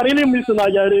people, I'm really missing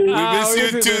Nigeria. We miss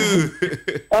you too.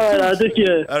 All right, take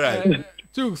care. All right.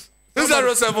 CHUKX.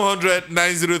 0700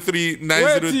 903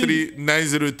 903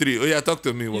 903. Oh yeah, talk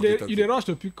to me. You dey rush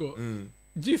to pick up.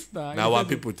 Gist now what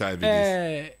people type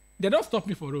this. They don't stop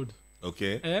me for road.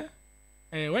 Okay.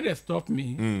 When they stop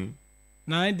me,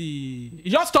 now you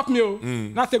just stop me.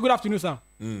 Now I say good afternoon, sir.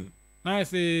 Now I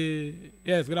say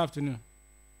yes, good afternoon.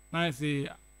 Now I say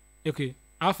okay,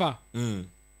 Alpha.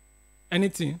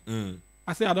 Anything.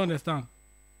 I say I don't understand.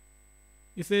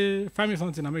 He say find me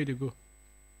something. I'm ready to go.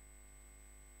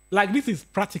 Like this is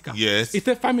practical. Yes. He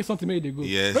said, find me something made they go.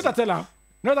 Yes. Not tell him.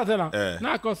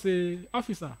 Now I can say,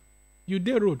 officer, you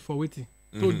did road for waiting.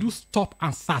 To do stop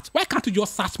and search. Why can't you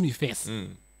just search me first?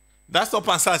 That stop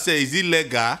and search is it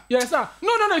legal? Yes, sir.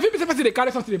 No. If you be person they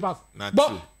carry something they pass. Not but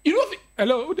true. You know,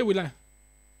 hello, who they will lie?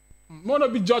 More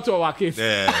not be judge of our case.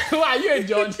 Who are you a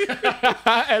judge?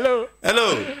 Hello.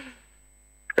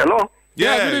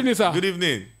 Yeah, good evening, sir. Good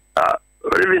evening.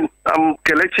 Good evening. I'm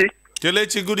Kelechi.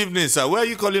 Kelechi, good evening, sir. Where are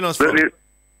you calling us from?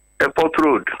 Airport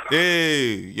Road.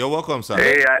 Hey, you're welcome, sir.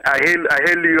 Hey, I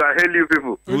hail you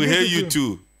people. We hail you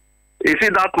too. You see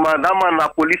that man a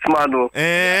policeman. I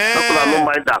don't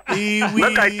mind that.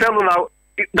 Like I tell you now,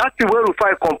 that's the way we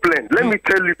file complaint. Let me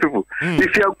tell you people,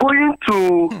 if you are going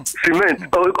to cement,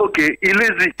 okay,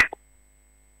 Ilezi.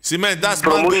 Cement, that's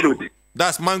Mangoro.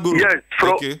 That's Mangoro. Yes,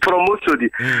 from Oshodi.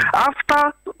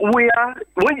 After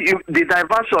the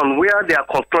diversion where they are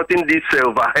constructing this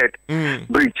overhead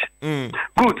bridge,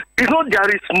 good. You know there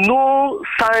is no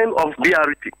sign of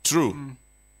BRT. True.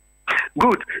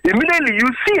 Good. Immediately you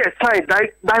see a sign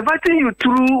diverting you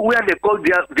through where they call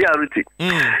BRT.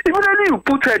 Immediately you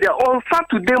put her there on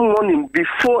Saturday morning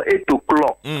before 8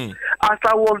 o'clock. As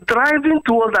I was driving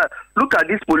towards that, look at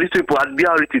these police people at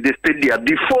BRT, they stayed there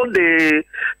before the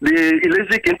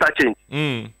electric interchange.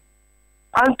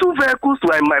 And 2 vehicles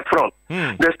were in my front.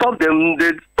 They stopped them,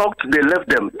 they left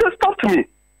them. They stopped me.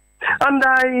 And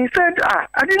I said,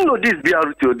 I didn't know this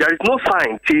BRT. There is no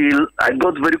sign till I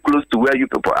got very close to where you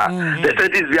people are. They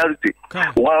said this BRT.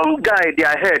 One guy,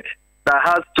 their head, that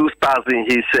has 2 stars in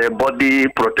his body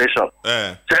protection.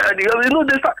 Said, you know,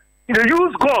 they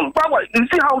use gun. You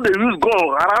see how they use gun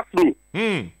harass me.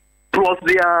 Plus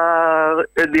their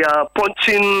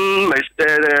punching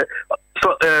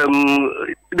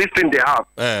this thing they have.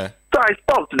 So I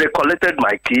stopped. They collected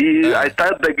my key. I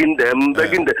started begging them. Do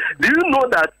you know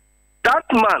that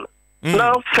man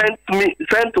now sent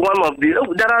one of the.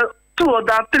 There are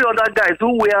 3 other guys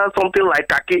who wear something like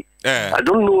khaki. I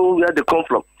don't know where they come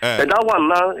from. And that one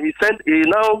now he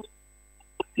now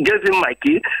gave him my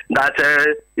key that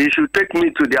he should take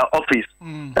me to their office.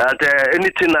 That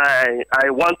anything I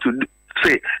want to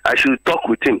say, I should talk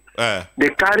with him. They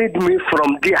carried me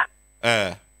from there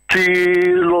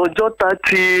till Ojota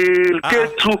till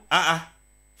K2.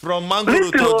 From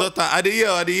Mangoro to Ojota. Are they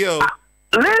here?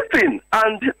 Listen,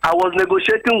 and I was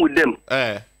negotiating with them.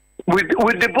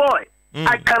 With the boy.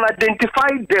 I can identify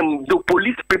them, the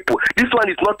police people. This one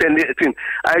is not anything.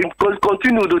 I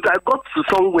continued. I got to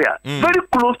somewhere very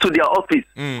close to their office.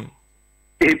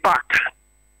 He parked.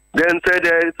 Then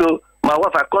said, so my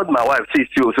wife, I called my wife.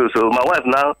 So my wife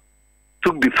now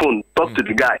took the phone, talked to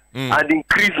the guy, and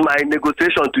increased my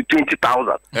negotiation to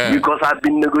 20,000 because I've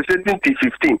been negotiating till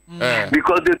 15.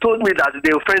 Because they told me that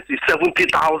the offense is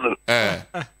 70,000, and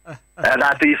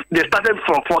that they started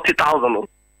from 40,000.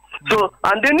 So,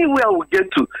 and anywhere we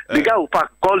get to, the guy will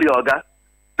call your guy,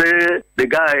 say the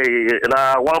guy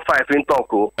 15 in talk.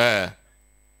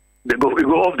 They go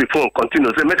off the phone,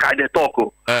 continue, say make I talk.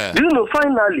 Do you know,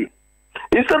 finally,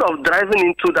 instead of driving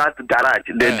into that garage,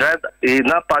 they drive in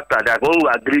that park that they're going to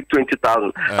agree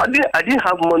 20,000. I didn't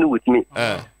have money with me.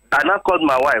 I now called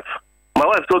my wife. My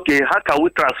wife said, okay, how can we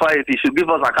transfer it? He should give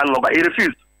us account number. He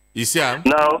refused. You see him?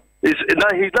 Now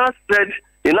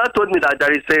he now told me that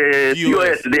there is a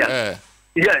POS there.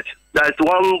 Yes, there's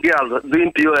one girl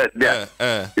doing POS there.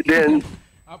 Then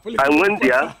I went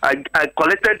there. I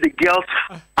collected the girl's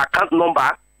account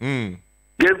number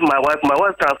Gave my wife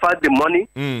transferred the money,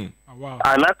 and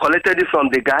I collected it from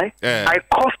the guy. I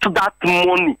cost that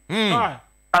money.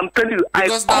 I'm telling you,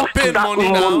 because I cost that money.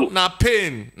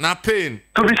 Now pain.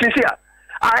 To be sincere,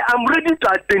 I am ready to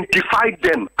identify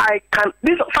them. I can,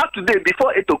 this Saturday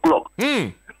before 8 o'clock.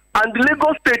 And the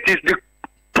Lagos State is the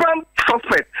prime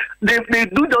suspect. They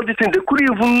do all this thing. They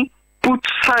couldn't even put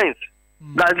signs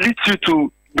that leads you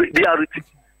to reality.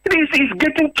 It's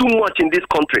getting too much in this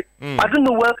country. I don't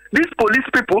know where these police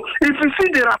people, if you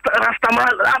see the Rastaman,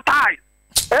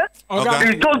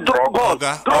 they just drug on.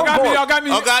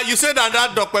 Oga, you said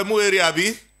that Dokpemu area,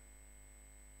 Abi?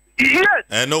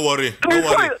 Yes. No worry.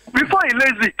 Before he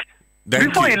lazy.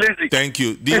 Thank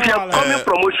you. If you are coming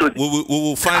promotion, we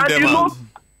will find them out.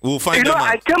 We will find them out.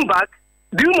 I came back.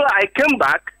 Do you know I came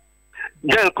back?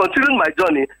 Then continuing my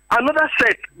journey. Another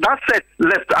set. That set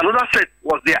left. Another set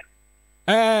was there.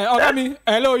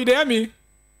 Hello, you hear me?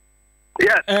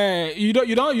 Yes. You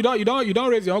don't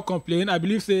raise your own complaint. I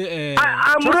believe say.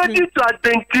 I'm ready to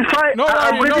identify. No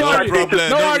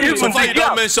worry. So far you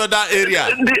don't mention that area.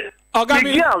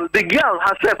 The girl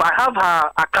herself. I have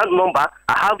her account number.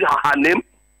 I have her name.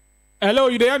 Hello,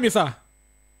 you hear me, sir?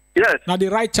 Yes. Now the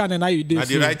right channel. Now you did.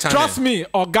 Right trust me,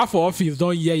 Oga for office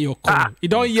don't hear your call. You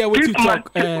don't hear what you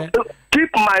talk. Keep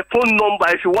my phone number.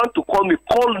 If you want to call me,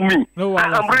 call me. No,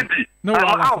 I'm ready. I'm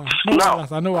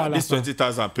out now. This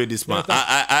 20,000 pay this man.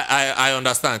 I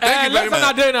understand. Thank you very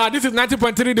much. This is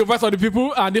 90.3, the voice of the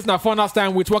people, and this is not FUNHOUSE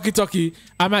time with WALKY-TALKY.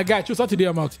 And my guy, choose what today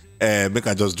I'm out. Make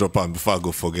I just drop on before I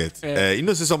go forget. You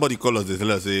know, say somebody call us, they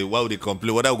tell us, say, why would they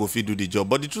complain? Whether I go feed do the job.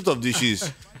 But the truth of this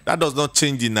is that does not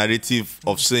change the narrative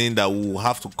of saying that we will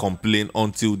have to complain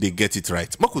until they get it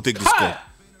right. Mark will take this call.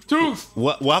 Truth.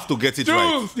 We have to get it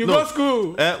right. You go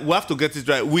school. We have to get it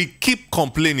right. We keep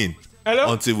complaining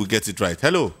until we get it right.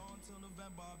 Hello.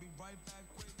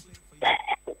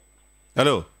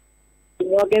 Hello.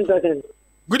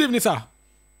 Good evening, sir.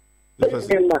 Look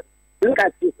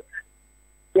at you.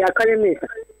 They are calling me.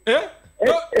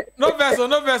 No vessel.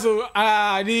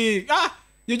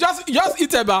 You just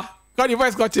eat eba. Because your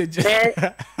voice got changed.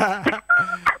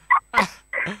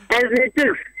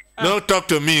 No talk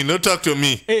to me.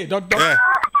 Hey, don't.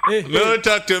 No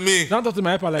talk to me. Don't talk to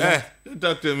my helper like that. Don't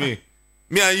talk to me.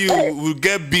 Me and you will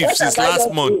get beef since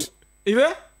last month. Is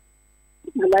it?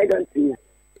 I don't see you.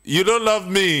 You don't love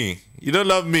me.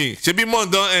 Shebi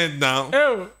month don't end now.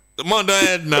 The month don't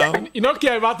end now. You don't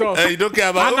care about us. You don't care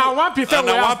about and now 1%. And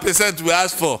now 1% we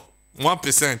ask for.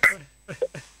 1%.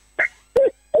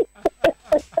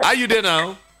 Are you there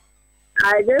now?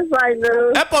 I just find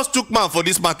out. Help us CHUKX for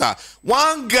this matter.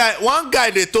 One guy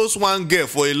they toast one girl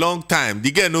for a long time.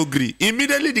 The girl no agree.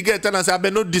 Immediately the girl tell us, I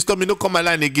better no disturb me, no come my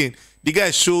line again. The guy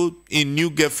showed a new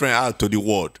girlfriend out to the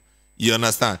world. You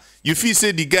understand? You feel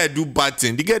say the guy do bad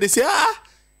thing. The guy they say,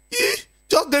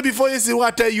 just there before you see what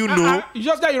I tell you know. You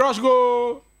just got your rush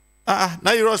go.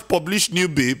 Now you rush publish new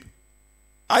babe.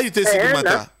 How you take the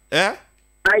matter?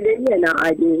 I didn't hear now.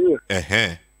 I didn't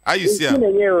hear. How you see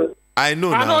her? I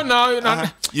know now.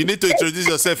 You need to introduce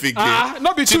yourself again.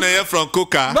 Not be Chineye from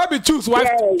Coca. Not be choose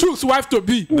wife to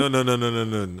be. No.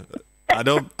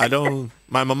 I don't.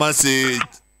 My mama say,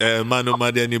 man, no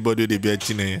matter anybody they be a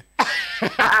Chineye.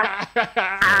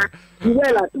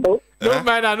 Don't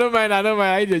mind.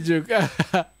 I did a joke.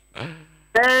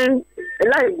 And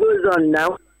life goes on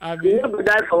now. You never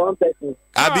die for one person.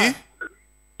 Abi?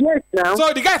 Yes, now.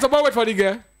 So the guy is about wait for the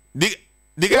girl.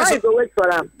 The guy why go wait for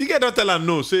him? The guy don't tell him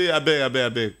no. Say I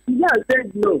beg. Yeah,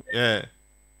 said no. Yeah.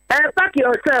 Pack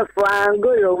yourself and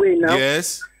go your way now.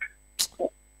 Yes.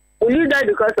 Will you die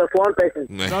because of one person?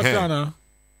 Not now.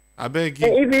 I beg you.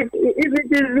 If it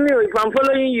is me, if I'm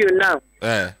following you now,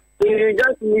 you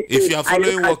just miss if you are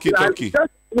following WALKY-TALKY,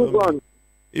 just move on.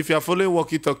 If you are following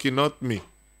WALKY-TALKY, not me.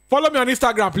 Follow me on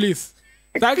Instagram, please.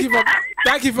 Thank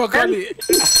you for calling.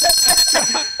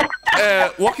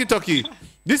 WALKY-TALKY.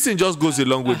 This thing just goes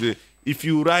along with it. If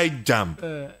you write jam,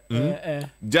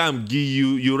 jam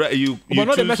give you write you. But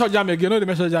not the measure jam again. Not the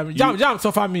measure jam. Jam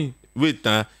suffer me. Wait,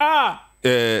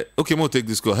 okay, we'll take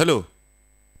this call. Hello.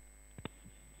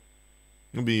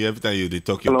 Maybe every time you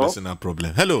talk your personal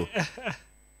problem. Hello.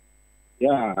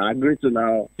 Yeah, I agree to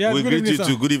now. Yeah, we greet you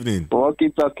too. Good evening.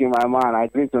 WALKY-TALKY, my man. I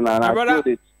agree to now. I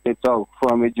feel they talk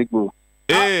from Ejigbo.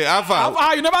 Hey,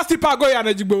 Alpha. You never see Pago in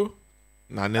Ejigbo.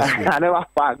 Nah, next week. I never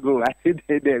go. I see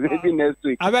they there. Maybe next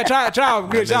week. I bet try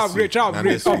upgrade. Nah, next week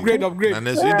you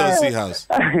don't see house.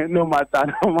 No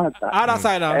matter. Other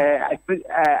side now.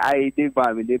 I did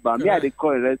bam. Me, I dey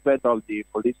call in respect of the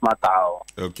police matter.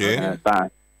 Okay.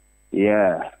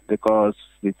 Yeah, because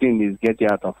the thing is getting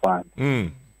out of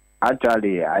hand.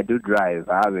 Actually, I do drive.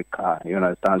 I have a car. You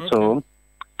understand? Okay. So,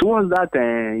 towards that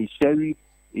Sherry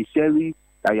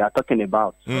that you are talking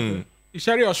about.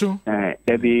 Sherry or shoe?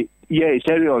 There be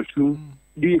Sherry or shoe.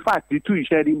 In fact, the two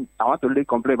Sherry. I want to really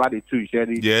complain about the two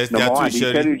Sherry. Yes, there are two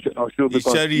Sherry or shoe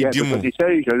because the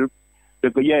Sherry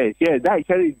because yes, that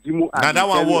Sherry Dimu. Now that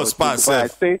one was past.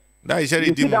 That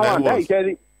Sherry Dimu.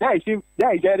 That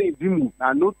Sherry Dimu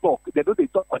and no talk. They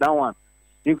don't talk for that one.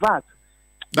 In fact.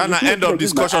 That's the end of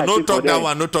discussion. No talk that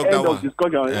one. No talk that one. End of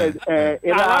discussion.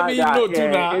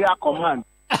 Area command.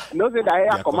 No say that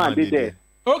area command is there.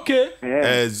 Okay.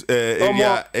 As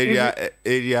area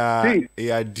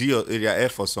D or area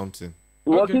F or something.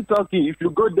 WALKY-TALKY. If you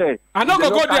go there, I not go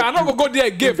there. I not go there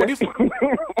again for this.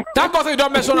 That person you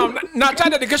don't mention now.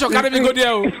 Child education can't even go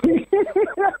there.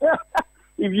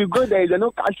 If you go there, they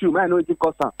no catch you, man. No, it's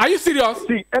cost. Are you serious?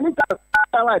 See, anytime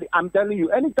I'm telling you,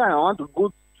 anytime I want to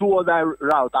go towards that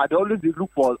route, I always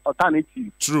look for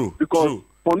alternative. True. Because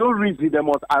for no reason they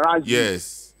must arouse you.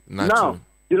 Yes. Now,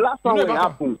 the last one will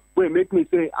happen. Wait, make me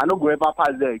say I don't go ever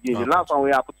pass there again. The last one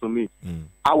will happen to me.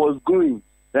 I was going.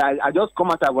 I just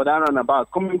come out of that roundabout,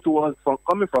 coming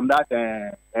from that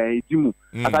Dimu.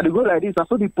 As I go like this, I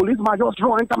saw the policeman just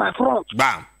run enter my front.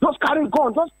 Bam. Just carry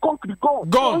gun, just conk the gun.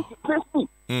 Gun.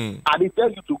 I did tell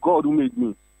you to God who made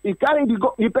me. He carried the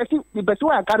gun. The person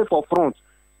I carry for front.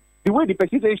 The way the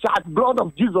person say, "Shout blood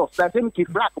of Jesus," like saying, "Keep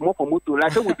black more for motor,"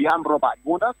 like say we be armed robber.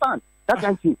 You understand? That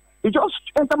kind of thing. He just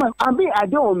enter my. I mean, I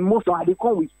don't on motion. I dey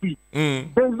come with speed.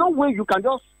 There's no way you can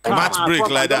just match break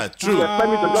like that. True.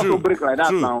 Just break like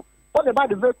that now. What about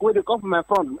the vehicle where they come from my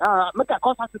front? Make a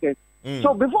cause accident.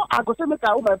 So before I go say make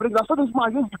I hold my brakes, I saw this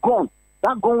man use the gun.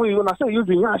 That gun way you say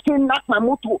using. I say knock my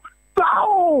motor.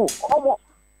 Pow!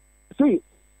 See.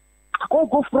 I can't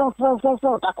go front.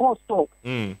 I can't stop.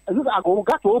 I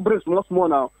got to hold brakes small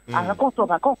now. I can't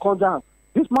stop. I can't come down.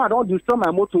 This man don't destroy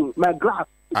my motor, my glass.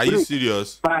 Are you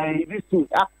serious? By this thing,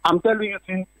 I'm telling you,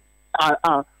 see,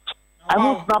 I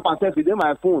won't snap and selfie in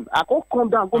my phone. I can't come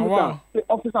down, down. Say,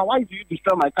 officer, why do you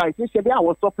destroy my car? He said, I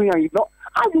was stopping and you know,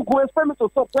 how you go expect me to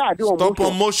stop where I do on motion?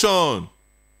 Stop on motion.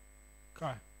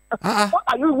 What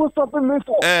are you even stopping me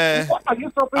for? What are you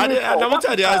stopping me for? I want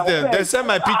to ask them. They send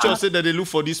my picture, say that they look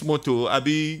for this motor.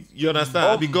 You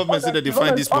understand? Government say that they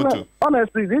find this motor.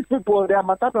 Honestly, these people, they are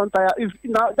matata on tire. If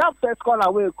now that first call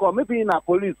away call, maybe in a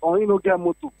police or you know get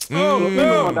motor.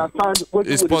 Understand?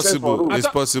 It's possible. It's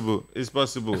possible. It's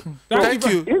possible. Thank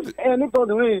you. If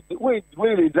anybody way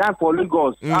they drive for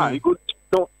Lagos, you go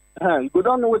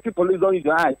don't know what the police don't use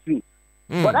your eye see.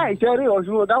 But I Sherry or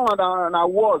you that one I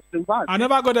was in fact. I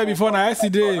never got there before now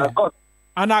yesterday.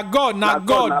 And God, now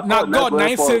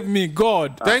save me,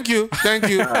 God. Thank you.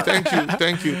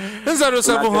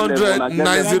 0700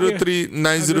 903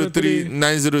 903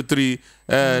 903.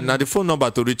 Now the phone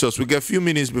number to reach us. We get a few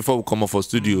minutes before we come off for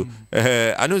studio.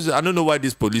 I don't know why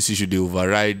this police issue they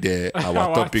override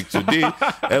our topic today.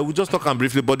 We just talk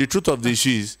briefly, but the truth of the issue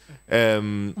is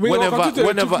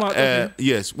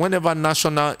whenever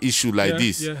national issue like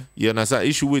this, you understand,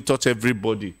 issue will touch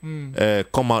everybody,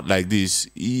 come out like this,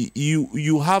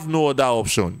 you have no other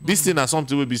option. This thing is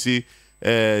something we be see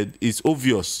it's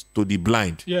obvious to the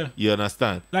blind. Yeah, you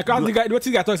understand. Like as the guy, what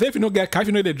the guy talks, if you don't get car,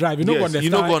 you know they drive, you know you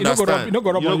know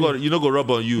go rub.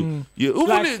 But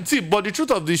the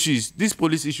truth of this is this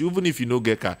police issue, even if you know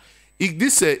get car, if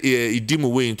this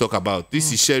Idimu way you talk about,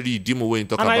 this is Sherry Idimu way you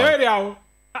talk about. I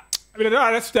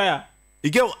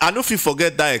know if you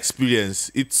forget that experience,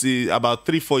 it's about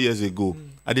 3-4 years ago.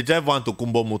 I did drive one to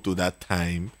Kumbo Moto that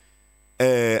time.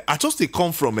 I just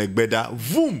come from Egbeda.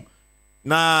 Boom.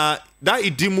 Now that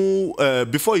Idimu,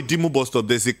 before Idimu bus stop,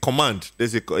 there's a command.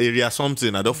 There's a area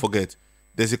something. I don't forget.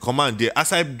 There's a command there.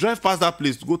 As I drive past that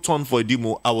place to go turn for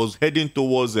Idimu, I was heading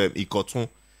towards Ikotun.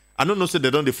 I don't know, so they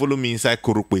don't follow me inside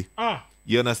Korokwe.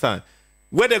 You understand?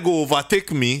 Where they go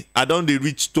overtake me, I don't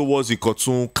reach towards the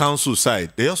Ikotun council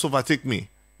side. They just overtake me.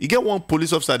 You get one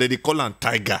police officer that they call him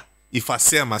Tiger. If I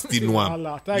say I still know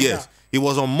him. Yes. He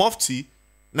was on Mufti.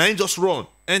 Now he just run.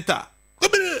 Enter.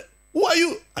 Who are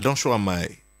you? I don't show him my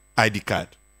ID card.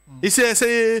 He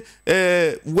say,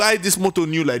 why this motor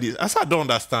new like this? I said, I don't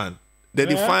understand. They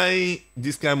define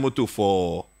this kind of motor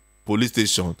for police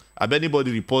station. Have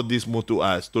anybody report this motor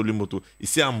as stolen motor? He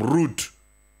say, I'm rude.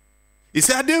 He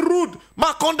said, are they rude?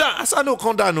 Ma, come down. I said, no,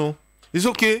 come down, no. It's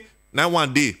okay. Now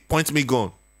one day, point me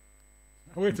gun.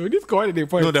 Wait, so this call they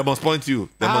point? No, they must point you.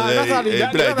 They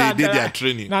did their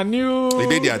training. They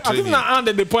did their training. I think now and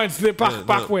the point they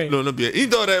pack way. No.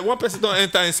 One person don't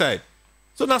enter inside.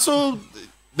 So now,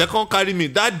 they can't carry me.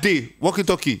 That day,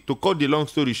 WALKY-TALKY, to cut the long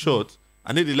story short,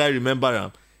 I need to remember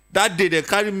him. That day they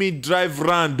carry me drive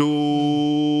round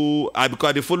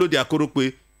because they follow their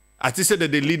Korokwe. I think said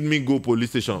that they lead me go police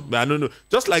station. But I don't know.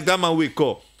 Just like that man we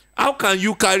call. How can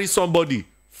you carry somebody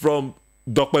from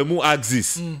Dokpemu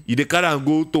axis? You dey carry and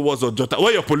go towards Ojota.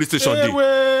 Where your police station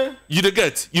dey? You dey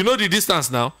get? You know the distance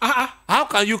now? How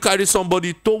can you carry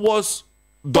somebody towards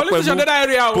police station that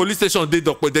area? Police station dey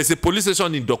Dokpemu. There's a police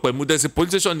station in Dokpemu. There's a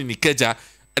police station in Ikeja.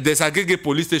 There's Agege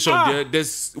police station there.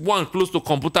 There's one close to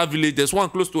Computer Village. There's one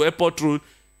close to Airport Road.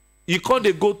 You can't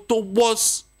dey go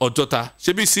towards Ojota.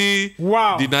 Shebi see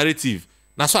the narrative.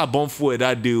 Na so I born for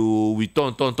that day. We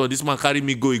turn. This man carry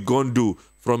me go Igondo.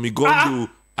 From Igondo,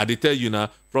 I dey tell you now.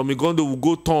 From Igondo, we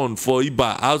go turn for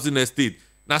Iba housing estate.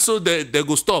 Now so they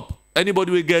go stop.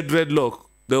 Anybody will get dreadlock,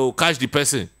 they will catch the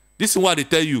person. This is what they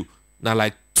tell you. Now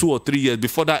like 2 or 3 years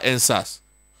before that answers.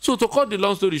 So to cut the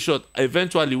long story short,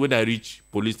 eventually when I reach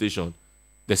police station,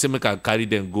 they say make I carry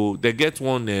them go. They get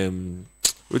one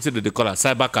what they call a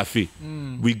cyber cafe.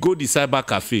 We go the cyber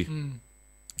cafe.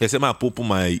 They say I open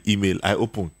my email. I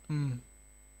open.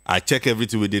 I check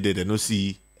everything we did there. They don't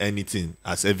see anything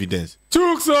as evidence.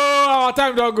 CHUKX, our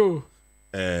time don't go.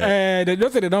 They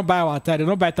don't say they don't buy our time. They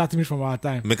don't buy 30 minutes from our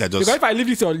time. Make I just because if I leave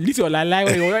this your lie,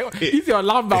 this your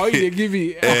lamba, what you give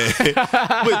me?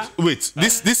 Wait.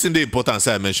 This is the importance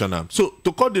I mentioned now. So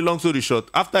to cut the long story short,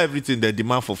 after everything, they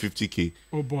demand for 50K.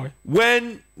 Oh boy.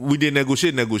 When we dey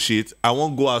negotiate, I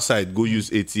won't go outside, go use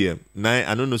ATM. Now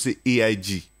I don't know say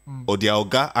AIG or the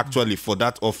Oga actually for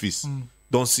that office.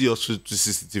 Don't see us through the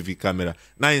CCTV camera.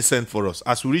 Now he sent for us.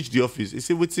 As we reach the office, he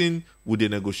say, waiting, would they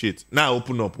negotiate? Now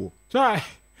open up. Try.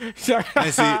 I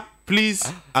say, please,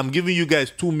 I'm giving you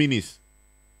guys 2 minutes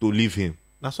to leave him.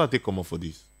 That's why I take come up for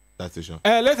this. That station.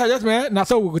 Let's adjust, man. Now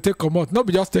so we will take come out. Not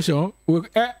be just station. We'll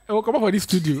come up for this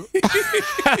studio. If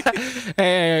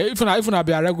I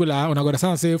be a regular, when I go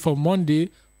to say for Monday,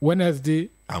 Wednesday,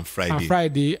 and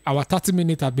Friday, our 30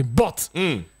 minutes have been bought.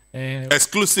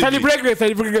 Exclusively. Celebrate.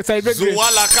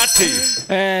 WALKY-TALKY.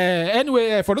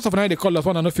 Anyway, for those of you they call us,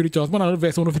 one and no features, one and no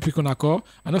verse, one no pick on a call.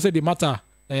 I know say the matter.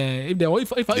 If they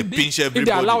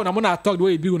allow, I'm gonna talk the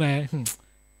way it be when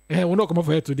we'll not come up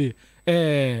for here today.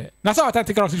 That's how I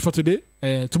take care of it for today.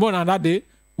 Tomorrow and that day,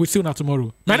 we'll see you now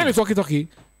tomorrow. My name is WALKY-TALKY.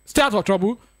 Stay out of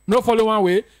trouble. No follow one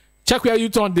way. Check where you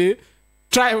turn day.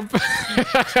 Try. All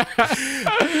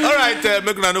right,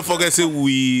 make no forget say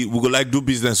we go like do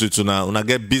business with you now. When I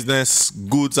get business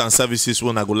goods and services,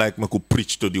 when I go like make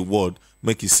preach to the world,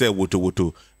 make it sell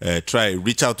woto. Try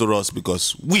reach out to us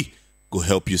because we go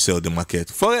help you sell the market.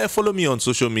 Follow me on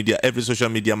social media, every social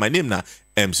media. My name now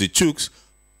MC CHUKX.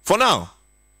 For now,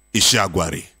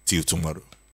 Ishagwari. Till tomorrow.